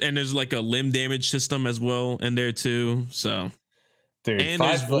 Yeah, there's like a limb damage system as well in there too. So, dude, and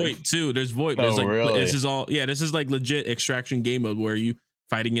there's VoIP too. There's VoIP. There's like really? This is like legit extraction game mode where you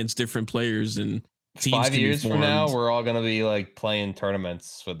fight against different players and. 5 years from now, we're all gonna be like playing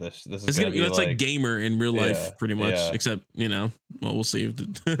tournaments for this. This is gonna be it's like gamer in real life, pretty much. Yeah. Except well, we'll see.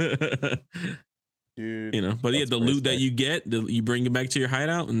 Dude, But yeah, the loot that you get, you bring it back to your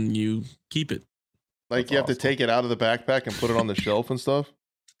hideout and you keep it. Like you have to take it out of the backpack and put it on the shelf and stuff.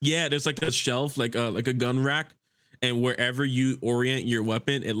 Yeah, there's like a shelf, like a gun rack, and wherever you orient your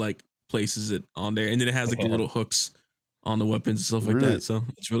weapon, it like places it on there, and then it has like the little hooks on the weapons and stuff like that. So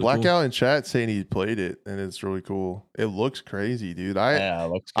it's really Blackout cool. in chat saying he played it and it's really cool. It looks crazy, dude. It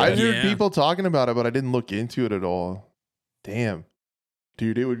looks good. I've heard people talking about it, but I didn't look into it at all. Damn,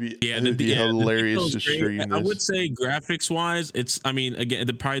 dude, it would be hilarious to stream this. I would say graphics wise, it's. I mean, again,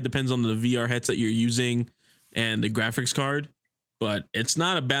 it probably depends on the VR headset you're using and the graphics card, but it's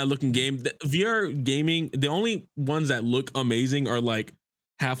not a bad looking game. The VR gaming, the only ones that look amazing are like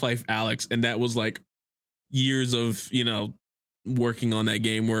Half-Life Alyx, and that was like years of working on that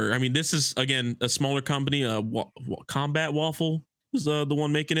game. Where I mean, this is again a smaller company. Combat Waffle is the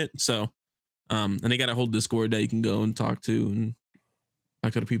one making it. So, and they got a whole Discord that you can go and talk to and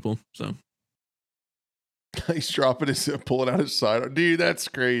talk to the people. So he's dropping his pulling out his side. Dude, that's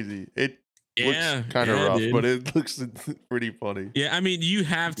crazy. It looks kind of rough, dude. But it looks pretty funny. Yeah, I mean, you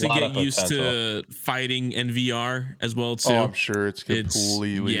have to get used to fighting and VR as well too. Oh, I'm sure it's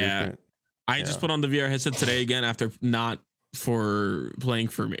completely different. I just put on the VR headset today again after not for playing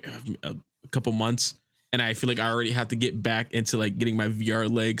for a couple months, and I feel like I already have to get back into like getting my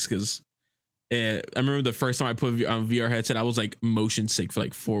VR legs because I remember the first time I put on VR headset, I was like motion sick for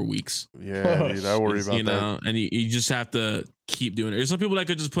like 4 weeks. Yeah, dude, I worry about You know, and you just have to keep doing it. There's some people that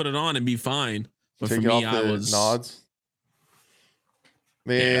could just put it on and be fine, but Take for me, off I the was nods.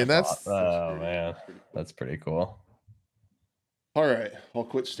 Man, that's man, that's pretty cool. all right. I'll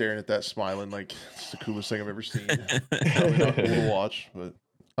quit staring at that, smiling like it's the coolest thing I've ever seen. Probably not cool to watch,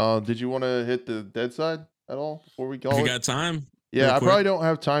 but did you want to hit the dead side at all before we call If you it? got time. Yeah, I probably don't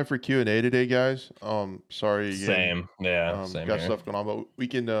have time for Q&A today, guys. Sorry again. Same. Yeah, same got here. stuff going on, but we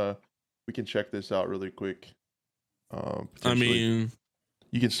can check this out really quick. I mean,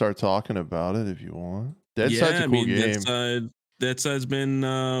 you can start talking about it if you want. Dead Side's a cool game. Dead Side's been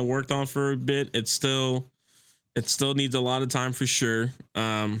worked on for a bit. It still needs a lot of time for sure.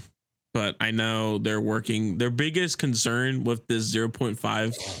 But I know they're working. Their biggest concern with this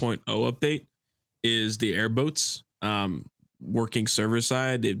 0.5.0 update is the airboats working server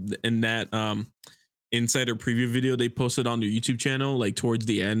side. In that insider preview video they posted on their YouTube channel, like towards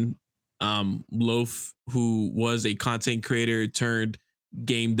the end, Loaf, who was a content creator turned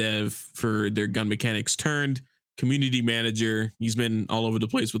game dev for their gun mechanics turned community manager, he's been all over the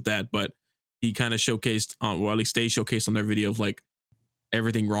place with that, but he kind of showcased or at least they showcased on their video of like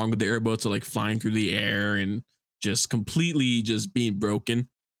everything wrong with the airboats, are like flying through the air and just completely just being broken.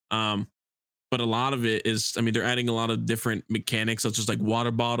 But a lot of it is, I mean, they're adding a lot of different mechanics, such as like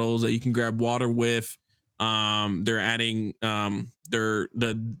water bottles that you can grab water with. They're adding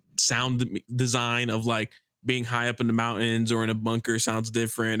the sound design of like being high up in the mountains or in a bunker sounds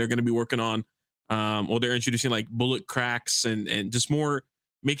different. They're going to be working on, or they're introducing like bullet cracks and just more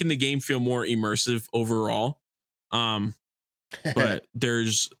making the game feel more immersive overall. But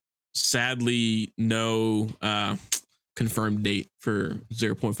there's sadly no confirmed date for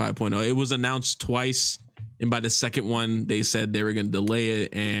 0.5.0. It was announced twice, and by the second one, they said they were going to delay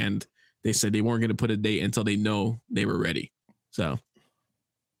it, and they said they weren't going to put a date until they know they were ready. So,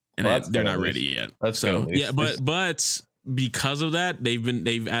 and they're not ready yet. That's so yeah, but because of that,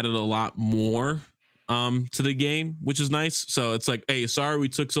 they've added a lot more to the game, which is nice. So it's like, hey, sorry we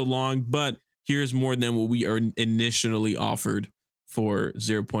took so long, but here's more than what we are initially offered for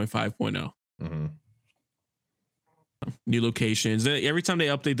 0.5.0. Mm-hmm. New locations. Every time they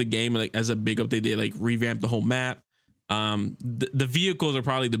update the game, like as a big update, they like revamp the whole map. The vehicles are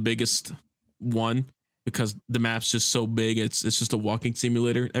probably the biggest one because the map's just so big. It's just a walking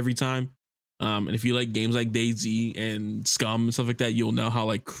simulator every time. And if you like games like DayZ and Scum and stuff like that, you'll know how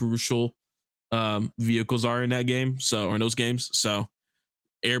like crucial vehicles are in that game. So, or in those games. So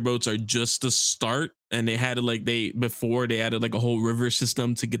airboats are just the start, and they had before they added like a whole river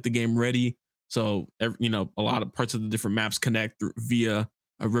system to get the game ready. So, you know, a lot of parts of the different maps connect via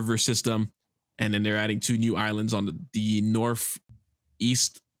a river system. And then they're adding 2 new islands on the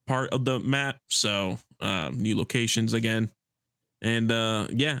northeast part of the map. So new locations again. And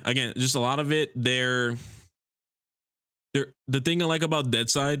yeah, again, just a lot of it. The thing I like about Dead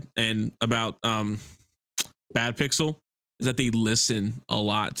Side and about Bad Pixel is that they listen a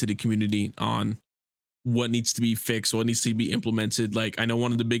lot to the community on what needs to be fixed, what needs to be implemented. Like, I know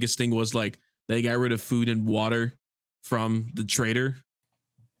one of the biggest thing was like they got rid of food and water from the trader,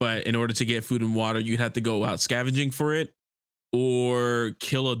 but in order to get food and water, you'd have to go out scavenging for it or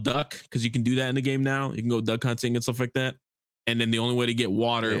kill a duck, because you can do that in the game now. You can go duck hunting and stuff like that. And then the only way to get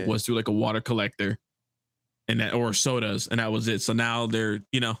water was through like a water collector and that, or sodas, and that was it. So now they're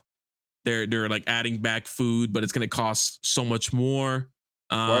like adding back food, but it's going to cost so much more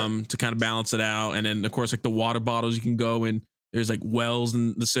to kind of balance it out. And then of course, like the water bottles, you can go and there's like wells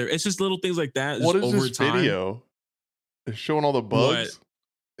and the server. It's just little things like that. What is this video? It's showing all the bugs.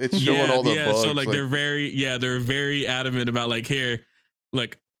 It's showing all the bugs. So like they're very adamant about like, here,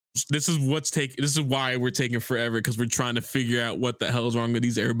 like this is why we're taking forever, because we're trying to figure out what the hell is wrong with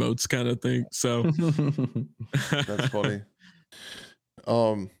these airboats kind of thing. So that's funny.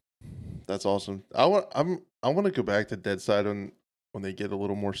 That's awesome. I want to go back to Dead Side when they get a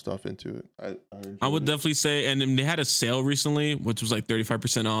little more stuff into it. I would definitely say, and then they had a sale recently, which was like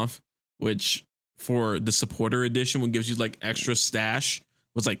 35% off, which for the supporter edition, which gives you like extra stash,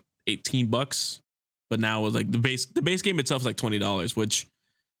 was like $18. But now with like the base game itself is like $20, which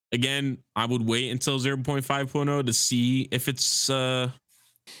again, I would wait until 0.5.0 to see if it's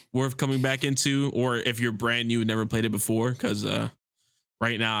worth coming back into, or if you're brand new and never played it before, because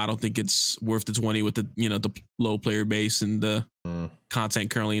right now I don't think it's worth the 20 with the the low player base and the content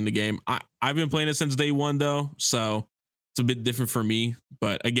currently in the game. I've been playing it since day one though, so it's a bit different for me.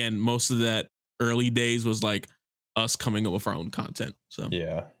 But again, most of that early days was like us coming up with our own content. So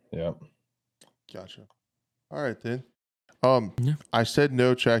Yeah. Gotcha. All right then. Yeah. I said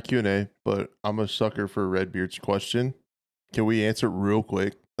no chat Q&A, but I'm a sucker for Redbeard's question. Can we answer it real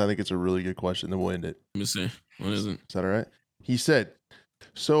quick? I think it's a really good question. Then we'll end it. let me see. What is it? Is that all right? He said,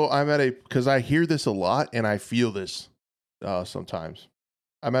 so I'm at because I hear this a lot and I feel this sometimes.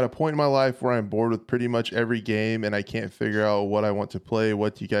 I'm at a point in my life where I'm bored with pretty much every game and I can't figure out what I want to play.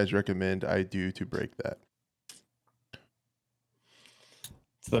 What do you guys recommend I do to break that?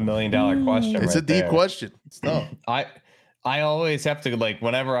 It's the $1 million question. It's right a deep there. question. It's tough. I always have to, like,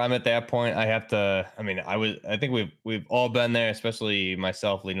 whenever I'm at that point, I have to. I mean, I think we've all been there, especially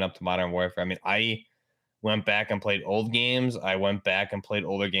myself leading up to Modern Warfare. I mean, I went back and played old games. I went back and played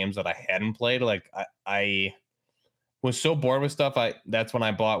older games that I hadn't played. Like I was so bored with stuff. That's when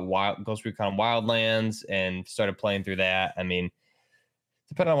I bought Ghost Recon Wildlands and started playing through that. I mean,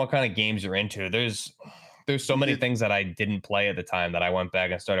 depending on what kind of games you're into, there's so many things that I didn't play at the time that I went back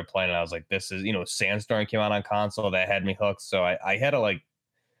and started playing. And I was like, this is, Sandstorm came out on console that had me hooked. So I had to like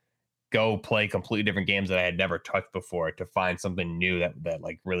go play completely different games that I had never touched before to find something new that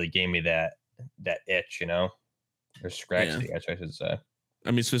like really gave me that itch, or scratch the itch, I should say.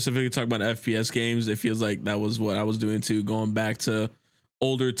 I mean, specifically talking about FPS games, it feels like that was what I was doing too, going back to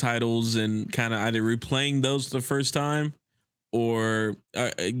older titles and kind of either replaying those the first time or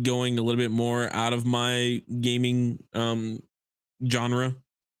going a little bit more out of my gaming genre.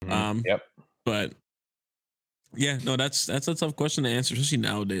 Yep. But yeah, no, that's a tough question to answer, especially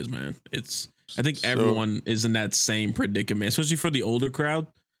nowadays, man. I think everyone is in that same predicament, especially for the older crowd.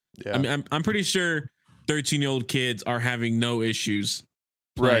 Yeah. I mean, I'm pretty sure 13-year-old kids are having no issues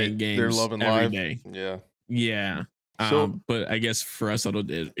playing games. They're loving every live. Day. Yeah. Yeah. But I guess for us,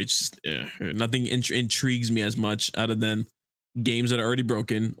 it's nothing nothing me as much other than games that are already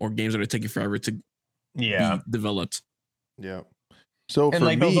broken or games that are taking forever to be developed. Yeah. So and for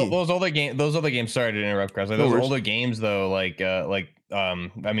like me, those other games. Sorry to interrupt, Chris. Like those older games though,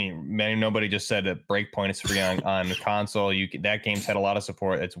 I mean, nobody just said that Breakpoint is free on console. That game's had a lot of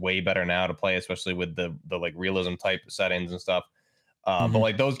support. It's way better now to play, especially with the like realism type settings and stuff. But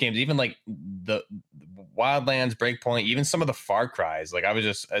like those games, even like the Wildlands, Breakpoint, even some of the Far Cries. Like I was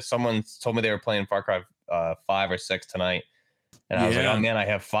just, someone told me they were playing Far Cry 5 or 6 tonight, and I was like, oh man, I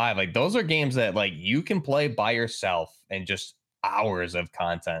have 5. Like those are games that like you can play by yourself and just hours of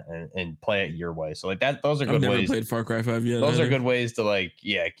content and play it your way. So like that, those are good ways. I've never played Far Cry 5 yet. Those are good ways to like,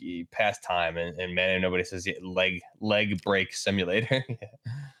 pass time and man, nobody says leg break simulator.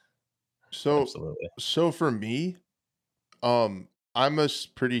 So absolutely. So for me, I'm a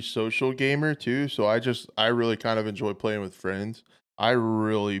pretty social gamer too. So I really kind of enjoy playing with friends. I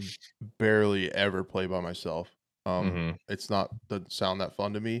really barely ever play by myself. It's doesn't sound that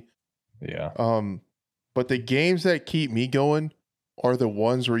fun to me. Yeah. But the games that keep me going are the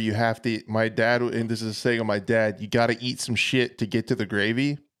ones where you have to, my dad, and this is a saying of my dad, you got to eat some shit to get to the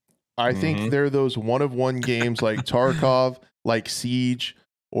gravy. I think they're those one-of-one games like Tarkov, like Siege,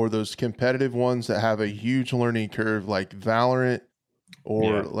 or those competitive ones that have a huge learning curve like Valorant,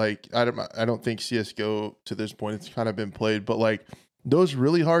 or like, I don't think CSGO to this point, it's kind of been played, but like those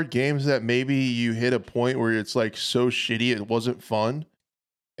really hard games that maybe you hit a point where it's like so shitty it wasn't fun.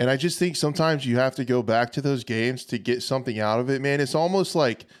 And I just think sometimes you have to go back to those games to get something out of it, man. It's almost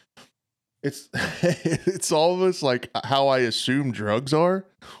like it's almost like how I assume drugs are,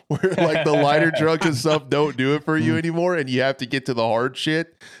 where like the lighter drugs and stuff don't do it for you anymore, and you have to get to the hard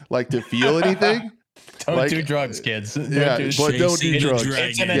shit like to feel anything. Don't do drugs, kids. Don't do drugs.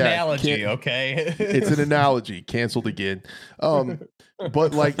 It's an analogy, okay? It's an analogy. Canceled again.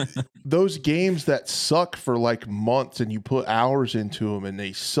 But like those games that suck for like months and you put hours into them and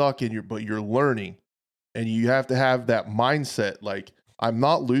they suck but you're learning, and you have to have that mindset like, I'm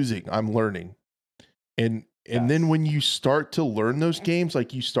not losing, I'm learning. And then when you start to learn those games,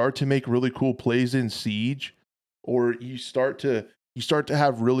 like you start to make really cool plays in Siege, or you start to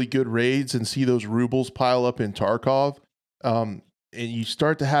have really good raids and see those rubles pile up in Tarkov, and you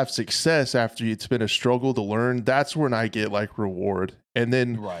start to have success after it's been a struggle to learn, that's when I get like reward. And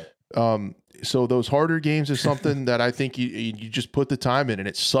then so those harder games is something that I think you just put the time in, and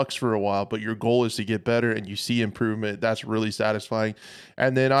it sucks for a while, but your goal is to get better and you see improvement. That's really satisfying.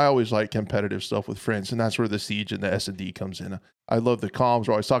 And then I always like competitive stuff with friends, and that's where the Siege and the S&D comes in. I love the comms.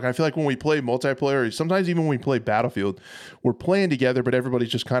 We're always talking. I feel like when we play multiplayer, sometimes even when we play Battlefield, we're playing together, but everybody's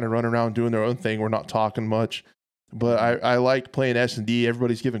just kind of running around doing their own thing. We're not talking much. But I like playing S&D.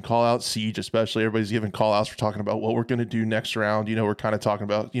 Everybody's giving call outs, Siege especially. Everybody's giving call outs for talking about what we're going to do next round. You know, we're kind of talking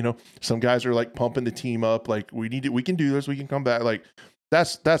about, you know, some guys are like pumping the team up. Like we can do this. We can come back. Like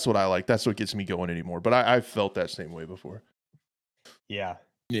that's what I like. That's what gets me going anymore. But I've felt that same way before. Yeah.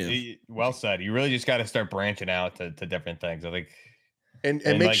 Yeah. Well said. You really just got to start branching out to different things. I think. And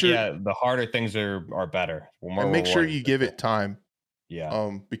make like, sure, yeah, the harder things are better. More and make sure rewarding. you give it time.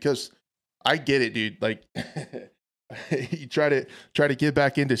 Yeah. Because I get it, dude. Like you try to get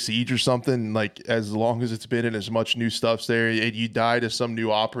back into Siege or something, like as long as it's been and as much new stuff's there, and you die to some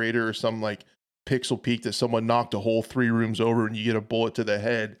new operator or some like pixel peak that someone knocked a whole 3 rooms over and you get a bullet to the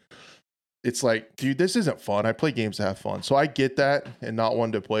head. It's like, dude, this isn't fun. I play games to have fun. So I get that and not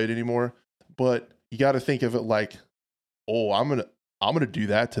wanting to play it anymore. But you got to think of it like, oh, I'm gonna do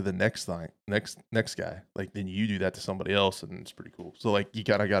that to the next guy. Like then you do that to somebody else, and it's pretty cool. So like you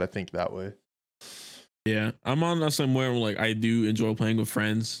gotta think that way. Yeah, I'm on the same way where like I do enjoy playing with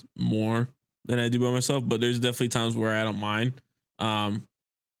friends more than I do by myself, but there's definitely times where I don't mind.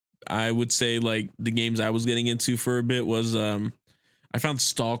 I would say like the games I was getting into for a bit was I found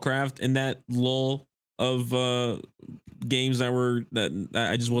Stallcraft in that lull of games that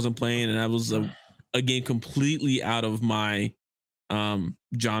I just wasn't playing, and that was a game completely out of my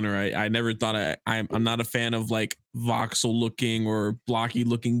genre. I never thought I'm not a fan of like voxel looking or blocky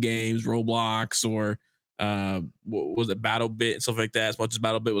looking games, Roblox or what was it, BattleBit and stuff like that. As much as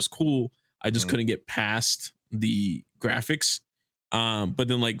BattleBit was cool, I just couldn't get past the graphics. But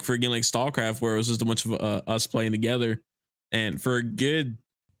then like for a game like StarCraft, where it was just a bunch of us playing together, and for a good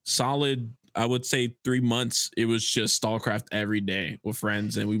solid, I would say 3 months, it was just StarCraft every day with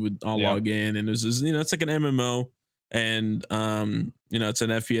friends, and we would all log in, and it was just, it's like an MMO, and it's an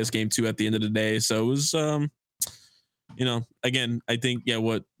FPS game too at the end of the day. So it was again, I think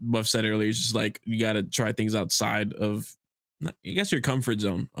what Buff said earlier is just like you got to try things outside of, I guess, your comfort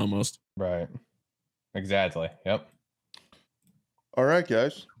zone almost. Right. Exactly. Yep. All right,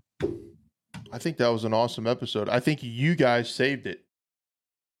 guys. I think that was an awesome episode. I think you guys saved it.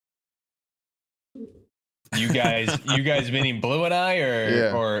 You guys meaning Blue and I,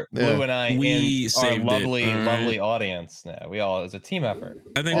 or Blue and I, we and our lovely right. audience. No, it's a team effort.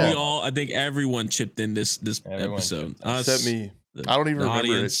 I think I think everyone chipped in this episode. Except me. I don't even remember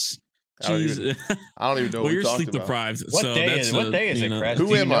audience. it. I don't even know. Well, you're sleep about. deprived. What so day is it, Chris?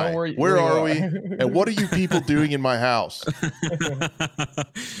 Who am I? Where are we? And what are you people doing in my house?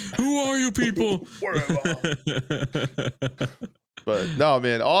 Who are you people? Where am I? But no,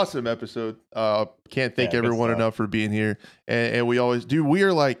 man, awesome episode. Can't thank everyone enough for being here. And we always do.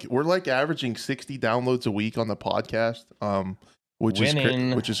 We're like averaging 60 downloads a week on the podcast, which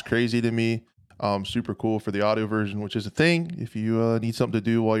is crazy to me. Super cool for the audio version, which is a thing if you need something to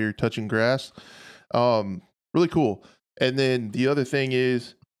do while you're touching grass. Really cool. And then the other thing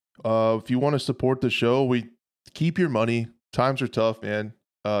is, if you want to support the show, we keep your money. Times are tough, man.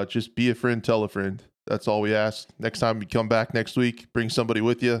 Just be a friend, tell a friend. That's all we ask. Next time you come back next week, bring somebody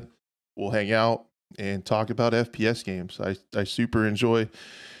with you. We'll hang out and talk about FPS games. I super enjoy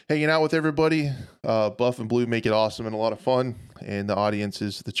hanging out with everybody. Buff and Blue make it awesome and a lot of fun. And the audience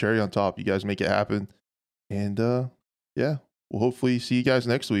is the cherry on top. You guys make it happen. And we'll hopefully see you guys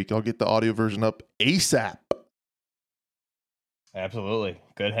next week. I'll get the audio version up ASAP. Absolutely.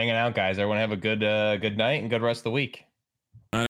 Good hanging out, guys. Everyone have a good night and good rest of the week.